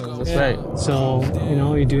 Dumplings. That's right. So, you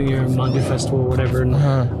know, you're doing your Mandu festival or whatever,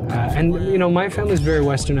 and you know, my family's very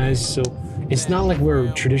westernized, so it's not like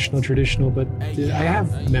we're traditional, but I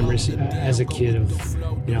have memories as a kid of,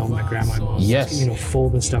 you know, my grandma and mom, you know,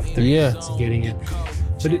 folding stuff with their hands and getting it.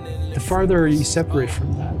 But the farther you separate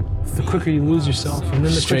from that, the quicker you lose yourself, and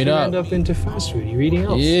then the quicker you end up into fast food. You're eating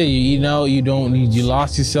out. Yeah, you eat out. You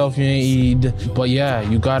lost yourself. You ain't eat. But yeah,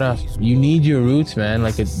 you need your roots, man.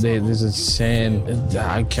 Like there's a saying.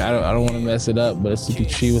 I don't want to mess it up, but it's like a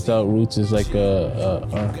tree without roots is like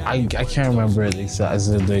I can't remember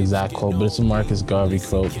the exact quote, but it's a Marcus Garvey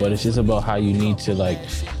quote. But it's just about how you need to like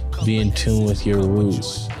be in tune with your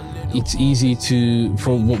roots. It's easy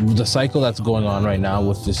for the cycle that's going on right now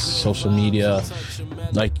with this social media.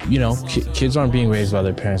 Like, you know, kids aren't being raised by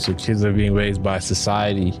their parents. So kids are being raised by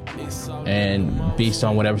society, and based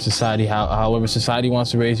on whatever society, however society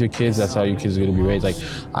wants to raise your kids, that's how your kids are gonna be raised. Like,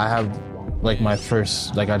 I have, like, my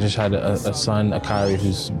first, like, I just had a son, Akari,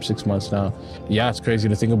 who's 6 months now. Yeah, it's crazy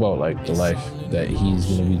to think about, like, the life that he's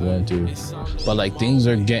gonna be going through. But, like, things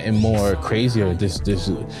are getting more crazier.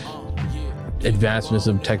 advancements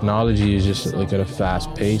of technology is just like at a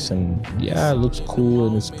fast pace, and yeah, it looks cool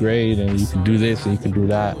and it's great, and you can do this and you can do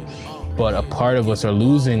that. But a part of us are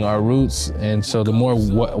losing our roots, and so the more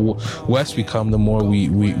West we come, the more we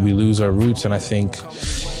lose our roots. And I think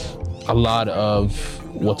a lot of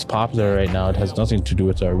what's popular right now, it has nothing to do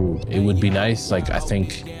with our root. It would be nice, like, I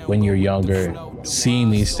think when you're younger, seeing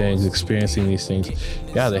these things, experiencing these things,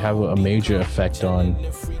 yeah, they have a major effect on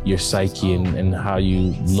your psyche and how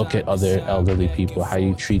you look at other elderly people, how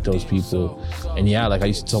you treat those people. And yeah, like I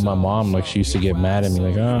used to tell my mom, like she used to get mad at me,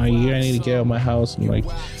 like, oh, you need to get out of my house. I'm like,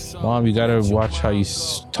 Mom, you gotta watch how you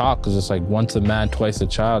talk, because it's like once a man, twice a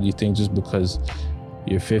child. You think just because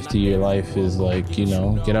you're 50, your life is like, you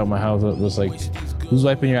know, get out of my house. It was like, who's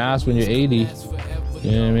wiping your ass when you're 80? You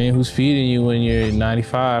know what I mean? Who's feeding you when you're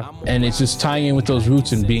 95? And it's just tying in with those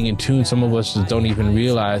roots and being in tune. Some of us just don't even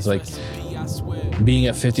realize, like, being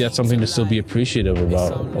at 50, that's something to still be appreciative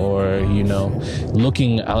about. Or, you know,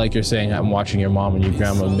 looking, like you're saying, I'm watching your mom and your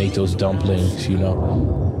grandma make those dumplings, you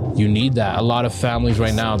know. You need that. A lot of families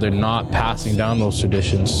right now, they're not passing down those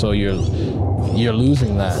traditions, so you're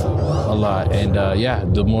losing that a lot. And yeah,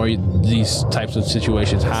 the more these types of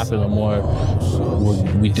situations happen, the more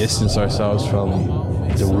we distance ourselves from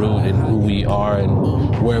the root and who we are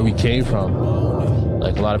and where we came from.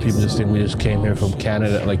 Like, a lot of people just think we just came here from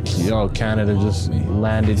Canada, like, you know, Canada just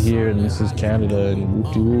landed here and this is Canada and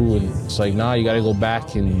woo-doo. And it's like, nah, you gotta go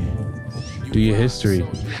back and do your history.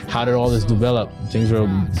 How did all this develop? Things were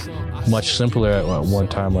much simpler at one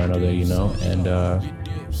time or another, you know? And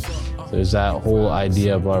there's that whole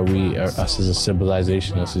idea of us as a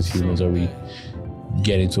civilization, us as humans, are we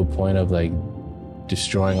getting to a point of like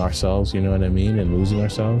destroying ourselves, you know what I mean? And losing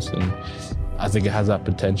ourselves. And I think it has that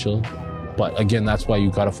potential. But again, that's why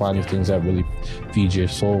you gotta find the things that really feed your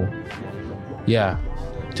soul. Yeah.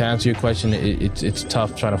 To answer your question, it's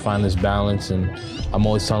tough trying to find this balance, and I'm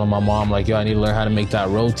always telling my mom, like, yo, I need to learn how to make that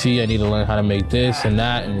roti, I need to learn how to make this and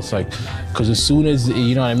that, and it's like, because as soon as,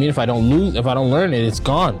 you know what I mean, if I don't learn it, it's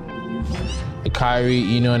gone. Kyrie,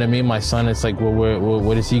 you know what I mean, my son, it's like, well,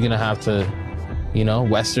 what is he gonna have to, you know,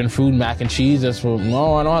 Western food, mac and cheese, that's what,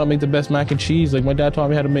 no, I know how to make the best mac and cheese, like my dad taught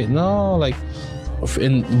me how to make, no, like,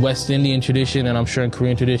 in West Indian tradition, and I'm sure in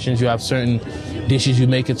Korean traditions, you have certain dishes you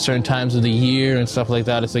make at certain times of the year and stuff like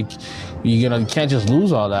that. It's like, you can't just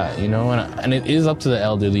lose all that, you know? And it is up to the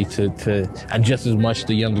elderly to and just as much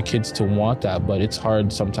the younger kids to want that, but it's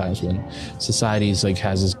hard sometimes when society's like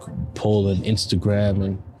has this pull and Instagram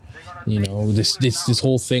and, you know, this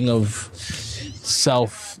whole thing of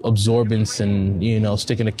self-absorbance and, you know,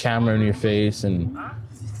 sticking a camera in your face and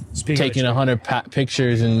taking 100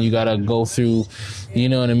 pictures, and you gotta go through, you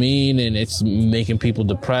know what I mean? And it's making people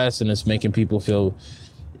depressed, and it's making people feel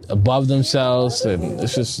above themselves, and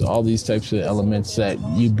it's just all these types of elements that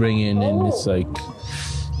you bring in, and it's like,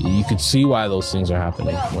 you could see why those things are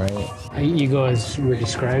happening, right? Ego, as we're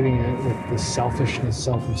describing it, with this selfishness,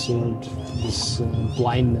 self-absorbed, this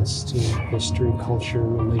blindness to history, culture,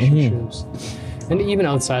 relationships. And even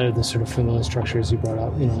outside of the sort of familiar structures you brought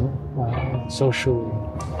up, you know, socially,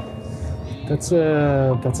 that's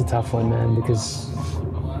a tough one, man, because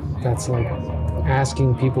that's like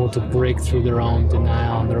asking people to break through their own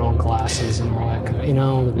denial and their own glasses and all that kind of, you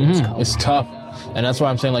know. It's tough, and that's why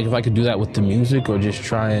I'm saying, like, if I could do that with the music, or just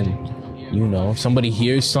try and, you know, if somebody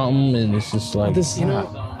hears something and it's just like this, you know.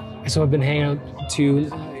 So I've been hanging out too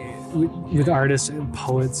with artists and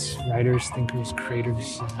poets, writers, thinkers,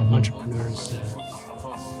 creators, entrepreneurs.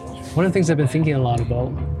 One of the things I've been thinking a lot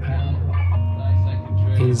about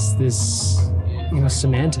is this, you know,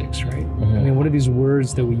 semantics, right? I mean, what do these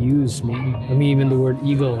words that we use mean? I mean, even the word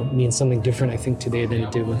ego means something different, I think, today than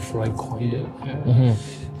it did when Freud coined it.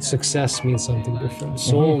 Success means something different.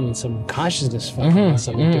 Soul means something. Consciousness means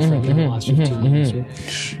something different than the last 15 years.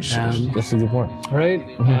 Right? That's a good point.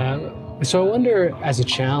 Right? So I wonder, as a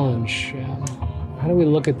challenge, how do we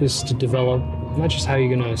look at this to develop not just how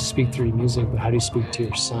you're going to speak through your music, but how do you speak to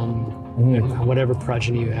your son and whatever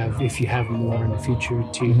progeny you have, if you have more in the future,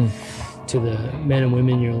 to the men and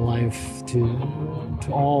women in your life, to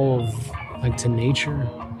all of, like, to nature?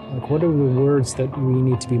 Like, what are the words that we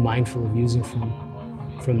need to be mindful of using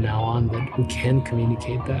from now on that we can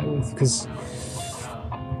communicate that with? Because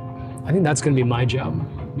I think that's going to be my job.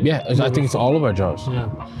 Yeah, I think it's all of our jobs. Yeah.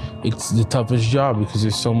 It's the toughest job because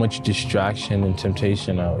there's so much distraction and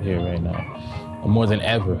temptation out here right now, more than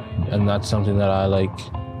ever. And that's something that I like,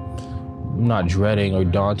 not dreading or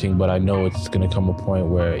daunting, but I know it's gonna come a point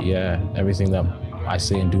where, yeah, everything that I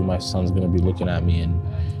say and do, my son's gonna be looking at me and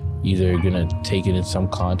either gonna take it in some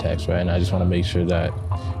context, right? And I just wanna make sure that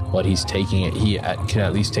what he's taking it, he can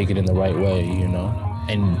at least take it in the right way, you know?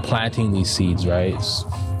 and planting these seeds, right,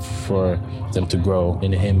 for them to grow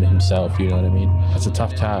in himself, you know what I mean? That's a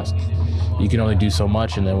tough task. You can only do so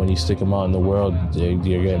much, and then when you stick them out in the world,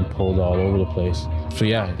 you're getting pulled all over the place. So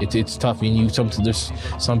yeah, it's tough. And there's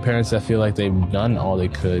some parents that feel like they've done all they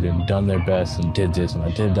could and done their best and did this and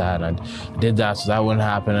I did that and I did that so that wouldn't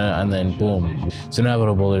happen, and then boom, it's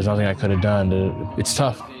inevitable. There's nothing I could have done. It's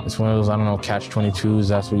tough. It's one of those, I don't know, catch-22s.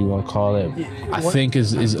 That's what you want to call it. I think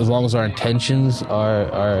as long as our intentions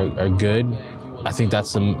are good, I think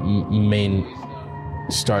that's the main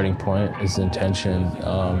starting point is the intention,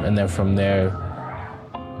 and then from there.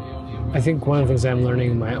 I think one of the things I'm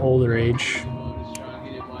learning in my older age,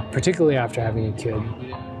 particularly after having a kid,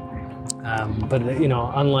 but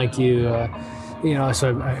unlike you,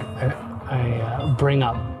 so I bring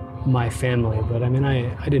up my family, but I mean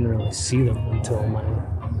I didn't really see them until my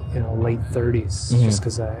late 30s, just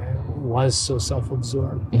because I was so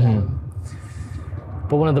self-absorbed.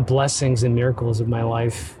 But one of the blessings and miracles of my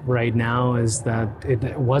life right now is that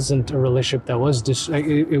it wasn't a relationship that was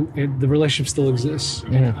the relationship still exists.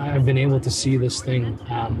 And I've been able to see this thing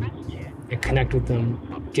and connect with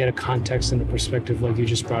them, get a context and a perspective like you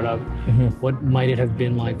just brought up. What might it have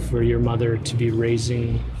been like for your mother to be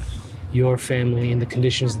raising your family in the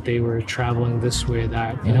conditions that they were traveling this way,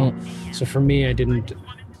 that, So for me, I didn't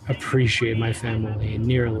appreciate my family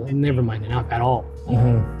never mind, not at all,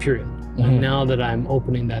 period. And now that I'm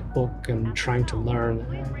opening that book and trying to learn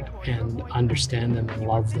and understand them and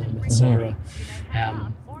love them, etc.,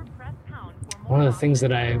 one of the things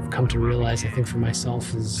that I've come to realize, I think, for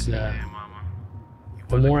myself is the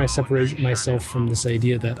more I separate myself from this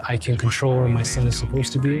idea that I can control where my son is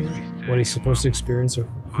supposed to be, what he's supposed to experience, or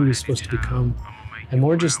who he's supposed to become, and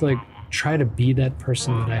more just like try to be that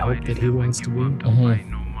person that I hope that he wants to be.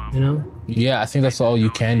 Yeah, I think that's all you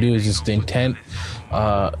can do is just the intent.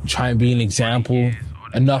 Try and be an example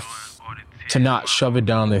enough to not shove it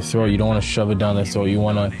down their throat. You don't want to shove it down their throat.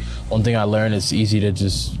 One thing I learned, it's easy to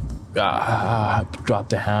just drop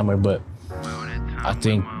the hammer, but I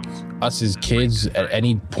think us as kids at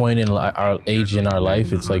any point in our age in our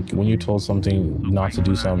life, it's like when you're told something not to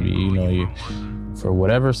do something, you for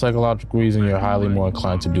whatever psychological reason, you're highly more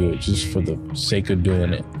inclined to do it just for the sake of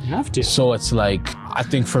doing it. You have to. So it's like, I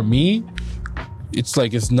think for me, it's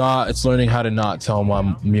learning how to not tell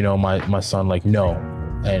my son like no,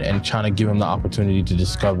 and trying to give him the opportunity to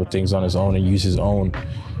discover things on his own and use his own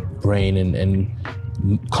brain and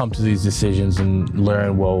come to these decisions and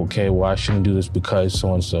learn, I shouldn't do this because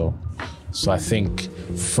so-and-so. So I think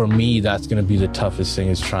for me, that's going to be the toughest thing,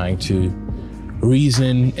 is trying to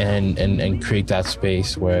reason and create that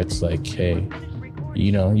space where it's like, hey,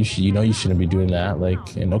 you shouldn't be doing that.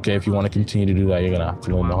 And okay, if you want to continue to do that, you're going to have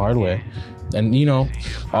to learn the hard way. And,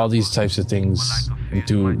 all these types of things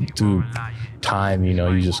through time,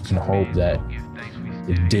 you just can hope that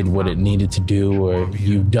it did what it needed to do, or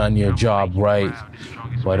you've done your job right.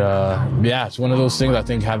 But it's one of those things. I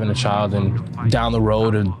think having a child and down the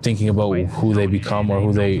road and thinking about who they become or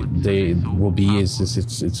who they will be is just,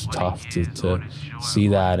 it's tough to see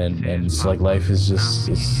that, and it's like life is just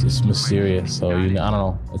it's mysterious. So I don't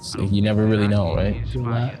know. You never really know, right?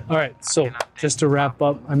 All right. So just to wrap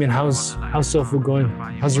up, I mean, how's Soulful going?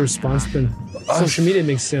 How's the response been? Social media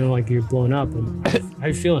makes it sound like you're blowing up. How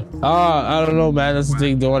you feeling? I don't know, man. That's the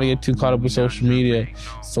thing. Don't want to get too caught up with social media.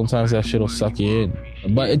 Sometimes that shit will suck you in.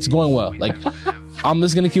 But it's going well. I'm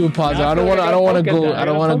just gonna keep it positive. I don't want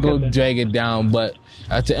to go drag it down. But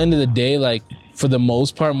at the end of the day, for the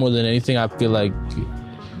most part, more than anything, I feel like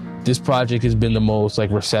this project has been the most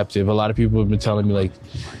receptive. A lot of people have been telling me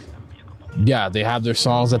they have their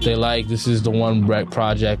songs that they like. This is the one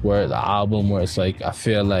project where the album where it's I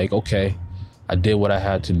feel like, okay, I did what I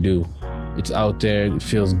had to do. It's out there. It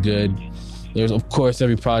feels good. There's, of course,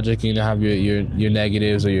 every project you're gonna have your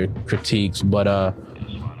negatives or your critiques, but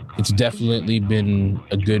it's definitely been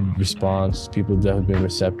a good response. People have definitely been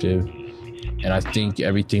receptive, and I think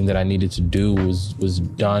everything that I needed to do was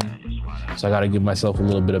done. So I got to give myself a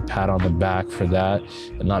little bit of pat on the back for that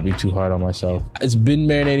and not be too hard on myself. It's been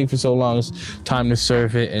marinating for so long. It's time to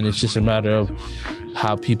serve it, and it's just a matter of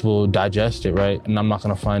how people digest it, right? And I'm not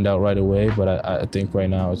gonna find out right away, but I think right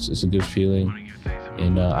now it's a good feeling.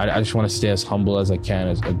 And I just want to stay as humble as I can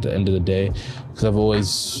at the end of the day, because I've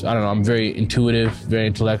always, I'm very intuitive, very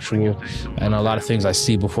intellectual, and a lot of things I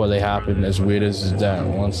see before they happen, as weird as that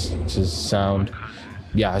wants to sound.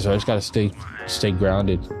 So I just got to stay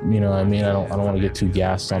grounded. You know what I mean? I don't want to get too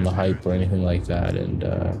gassed on the hype or anything like that. And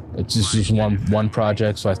it's just one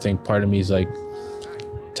project, so I think part of me is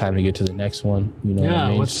time to get to the next one. You know what I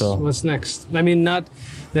mean? What's next? I mean, not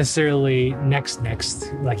necessarily next,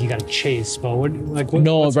 like you got to chase, but what?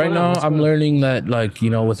 No, right now I'm learning that, like, you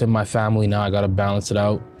know, within my family now, I got to balance it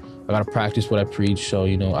out. I got to practice what I preach. So,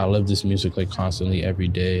 you know, I live this music like constantly every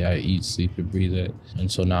day. I eat, sleep, and breathe it. And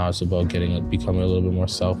so now it's about becoming a little bit more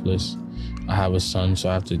selfless. I have a son, so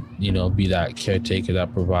I have to, you know, be that caretaker,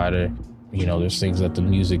 that provider. You know, there's things that the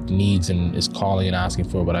music needs and is calling and asking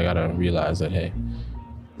for, but I got to realize that, hey,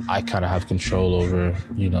 I kind of have control over,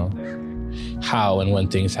 you know, how and when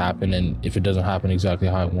things happen. And if it doesn't happen exactly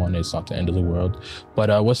how I want it, it's not the end of the world.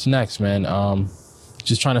 But what's next, man?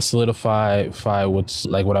 Just trying to solidify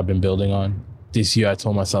what I've been building on. This year, I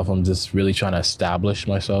told myself I'm just really trying to establish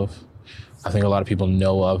myself. I think a lot of people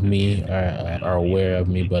know of me, are aware of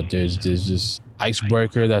me, but there's this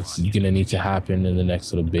icebreaker that's gonna need to happen in the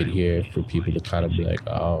next little bit here for people to kind of be like,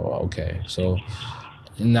 oh, okay. So,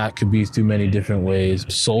 and that could be through many different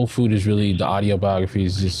ways. Soul Food is really, the audio biography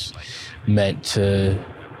is just meant to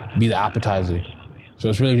be the appetizer. So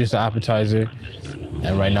it's really just an appetizer.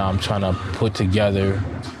 And right now I'm trying to put together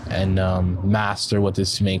and master what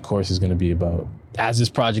this main course is going to be about. As this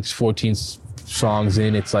project's 14 songs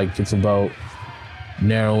in, it's about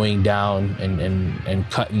narrowing down and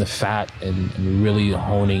cutting the fat and really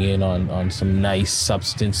honing in on some nice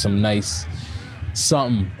substance, some nice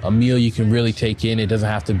a meal you can really take in. It doesn't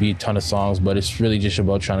have to be a ton of songs, but it's really just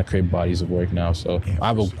about trying to create bodies of work now. So I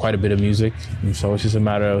have quite a bit of music, and so it's just a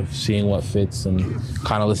matter of seeing what fits and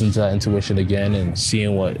kind of listening to that intuition again and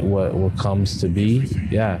seeing what comes to be.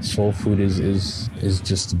 Yeah, Soul Food is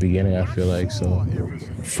just the beginning, I feel like. So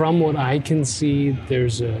from what I can see,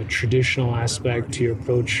 there's a traditional aspect to your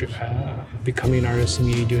approach, becoming an artist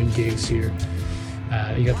and you doing gigs here.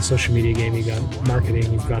 You got the social media game, you got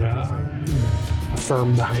marketing, you've got a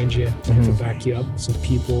firm behind you to back you up, some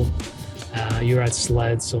people. You're at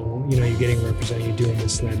SLED, so you know you're getting represented, you're doing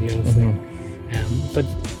this and that and the other thing. But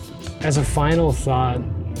as a final thought,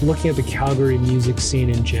 looking at the Calgary music scene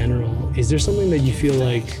in general, is there something that you feel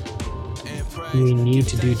like we need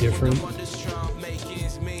to do different?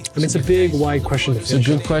 I mean, it's a big, wide question to finish. It's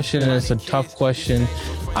a good question, and it's a tough question.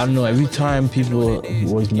 I don't know, every time people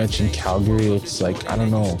always mention Calgary, it's like, I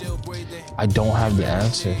don't know. I don't have the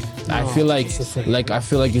answer. No, I feel like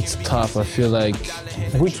it's tough. I feel like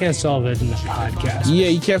we can't solve it in a podcast. Yeah,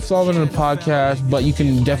 you can't solve it in a podcast, but you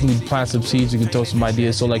can definitely plant some seeds. You can throw some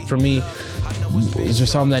ideas. So, like, for me, is there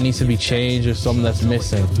something that needs to be changed or something that's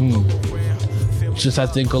missing? Just, I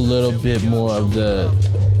think, a little bit more of the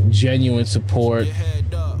genuine support,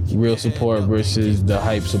 real support versus the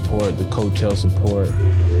hype support, the coattail support.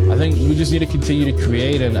 I think we just need to continue to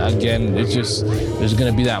create, and again, there's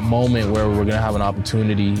going to be that moment where we're going to have an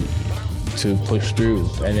opportunity to push through,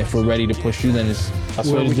 and if we're ready to push through, then that's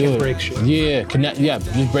the way to do it. Break shit. Yeah,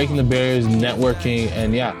 just breaking the barriers, networking,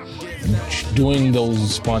 and doing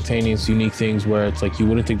those spontaneous, unique things where it's like you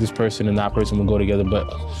wouldn't think this person and that person would go together,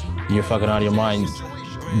 but you're fucking out of your mind.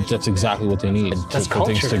 That's exactly what they need for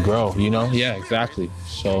things to grow, you know? Yeah, exactly.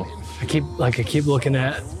 So I keep looking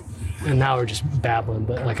at, and now we're just babbling,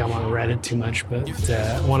 but like I'm on Reddit too much, but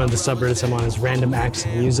one of the subreddits I'm on is Random Acts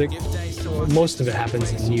of Music. Most of it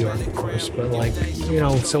happens in New York, of course, but like, you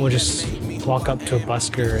know, someone just walk up to a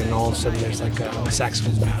busker and all of a sudden there's like a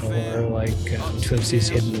saxophone battle, or like two MCs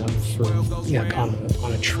hitting up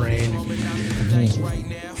on a train,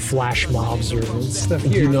 flash mobs or stuff.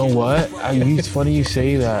 You know what? It's funny you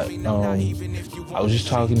say that. I was just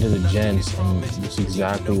talking to the gents, and it's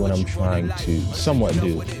exactly what I'm trying to somewhat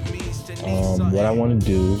do. What I want to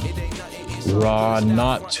do, raw,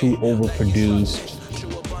 not too overproduced,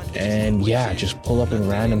 and just pull up in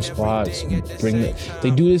random spots.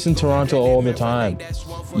 They do this in Toronto all the time.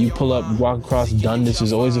 You pull up, walk across Dundas,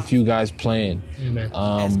 there's always a few guys playing.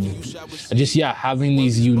 And just having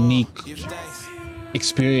these unique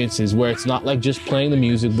experiences where it's not like just playing the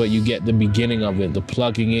music, but you get the beginning of it, the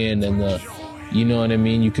plugging in, and the, you know what I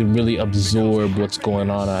mean? You can really absorb what's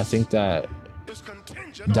going on. I think that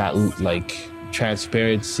like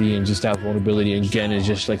transparency and just that vulnerability, and again, is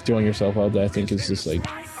just like throwing yourself out there. I think it's just like,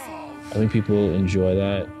 I think people enjoy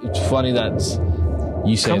that. It's funny that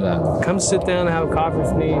you say that. Come sit down and have a coffee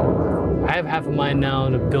with me. I have half a mind now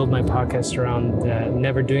to build my podcast around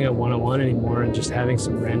never doing it one-on-one anymore and just having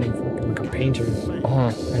some random, like a painter,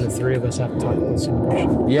 and the three of us have to talk about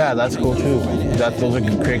celebration. Yeah, that's cool too. Those are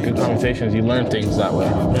great, good conversations. You learn things that way.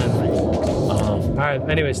 All right.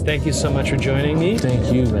 Anyways, thank you so much for joining me.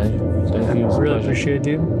 Thank you, man. Thank you. Really appreciate it,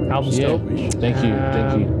 dude. Album's dope. Thank you.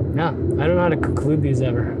 Yeah, I don't know how to conclude these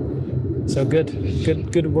ever. So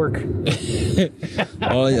good work.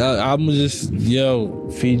 I'm just,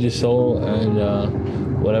 feed your soul,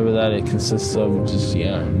 and whatever that it consists of, just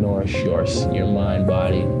nourish your mind,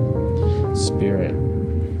 body, spirit.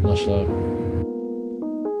 Much love.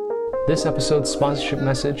 This episode's sponsorship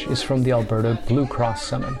message is from the Alberta Blue Cross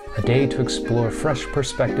Summit, a day to explore fresh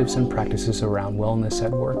perspectives and practices around wellness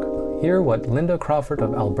at work. Hear what Linda Crawford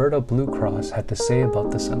of Alberta Blue Cross had to say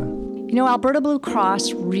about the summit. You know, Alberta Blue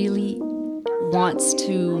Cross really wants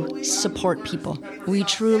to support people. We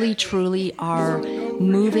truly, truly are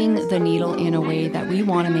moving the needle in a way that we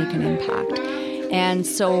want to make an impact. And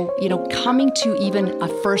so, coming to even a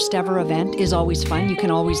first ever event is always fun. You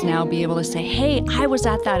can always now be able to say, hey, I was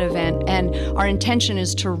at that event. And our intention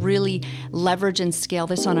is to really leverage and scale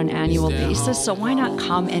this on an annual basis. So why not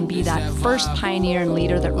come and be that first pioneer and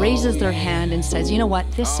leader that raises their hand and says, you know what,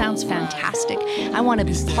 this sounds fantastic. I want to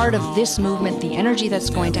be part of this movement, the energy that's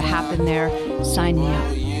going to happen there. Sign me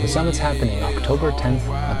up. The summit's happening October 10th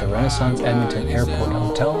at the Renaissance Edmonton Airport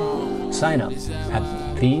Hotel. Sign up at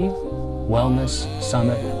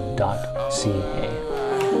thewellnesssummit.ca.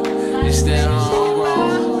 It's that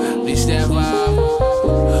homegrown, it's that vibe.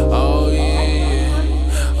 Oh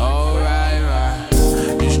yeah, alright, right.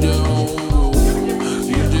 It's that homegrown,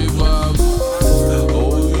 it's that vibe.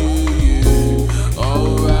 Oh yeah,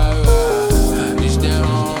 alright, right. It's that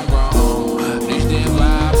homegrown, it's that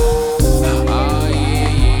vibe. Oh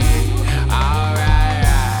yeah, alright,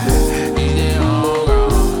 right. It's that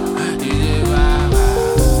homegrown, it's that vibe.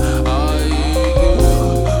 Oh yeah,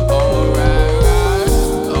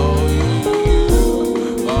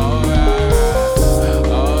 alright, right.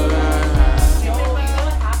 Oh yeah,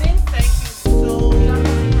 alright,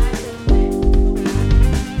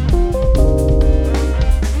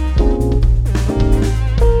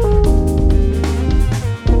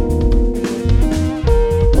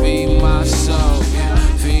 feed my soul, yeah.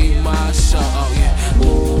 Feed my soul,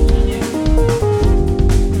 yeah.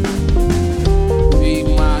 Feed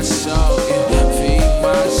my soul, yeah. Feed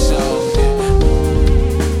my soul, yeah.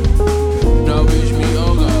 No bitch me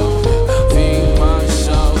over, feed my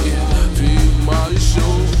soul, yeah. Feed my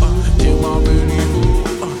soul, till my baby boo.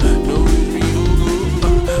 No bitch me over,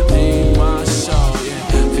 feed my soul,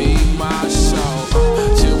 yeah. Feed my soul,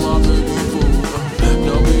 till my baby boo.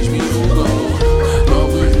 No bitch me over, no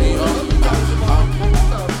bitch me over.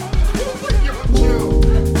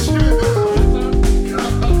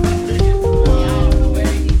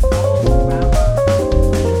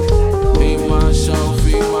 Feed my soul,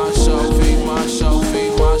 feed my soul, feed my soul,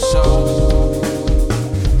 feed my soul.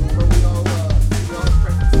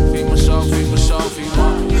 Feed my soul, feed my soul, feed my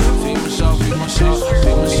soul, feed my soul, feed my soul,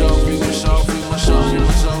 feed my soul, feed my soul, feed my soul, feed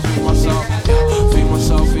my soul, feed my soul,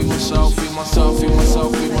 feed my soul, feed my soul, feed my soul,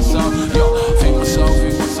 feed my soul, yo, feed my soul,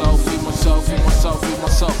 feed my soul, feed my soul, feed my soul, feed my soul, feed my soul, feed my soul, feed my soul, feed my soul, feed my soul, yo, feed my soul, feed my soul, feed my soul, feed my soul, feed my soul, feed my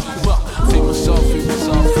soul, feed my soul, yo, feed my soul,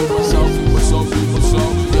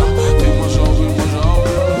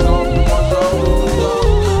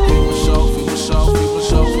 feed my soul, feed my soul,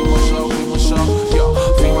 feed my soul, feed my soul, yo, feed my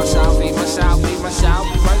soul, feed my soul, feed my soul,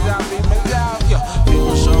 feed my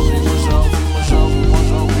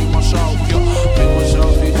soul, feed my soul, yo, feed my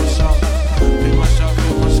soul, feed my soul, feed my soul,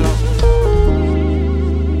 feed my soul.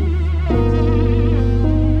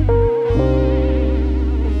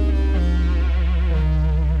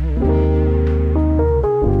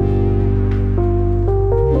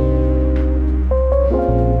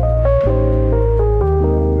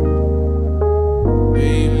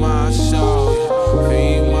 Feed my soul,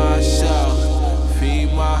 feed my soul,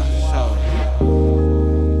 feed my soul.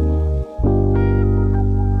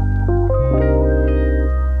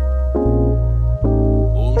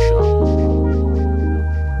 Boom shot.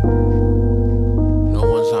 No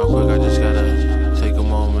one time quick, I just gotta take a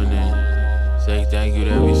moment and say thank you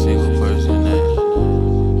to every single person that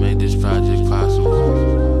made this project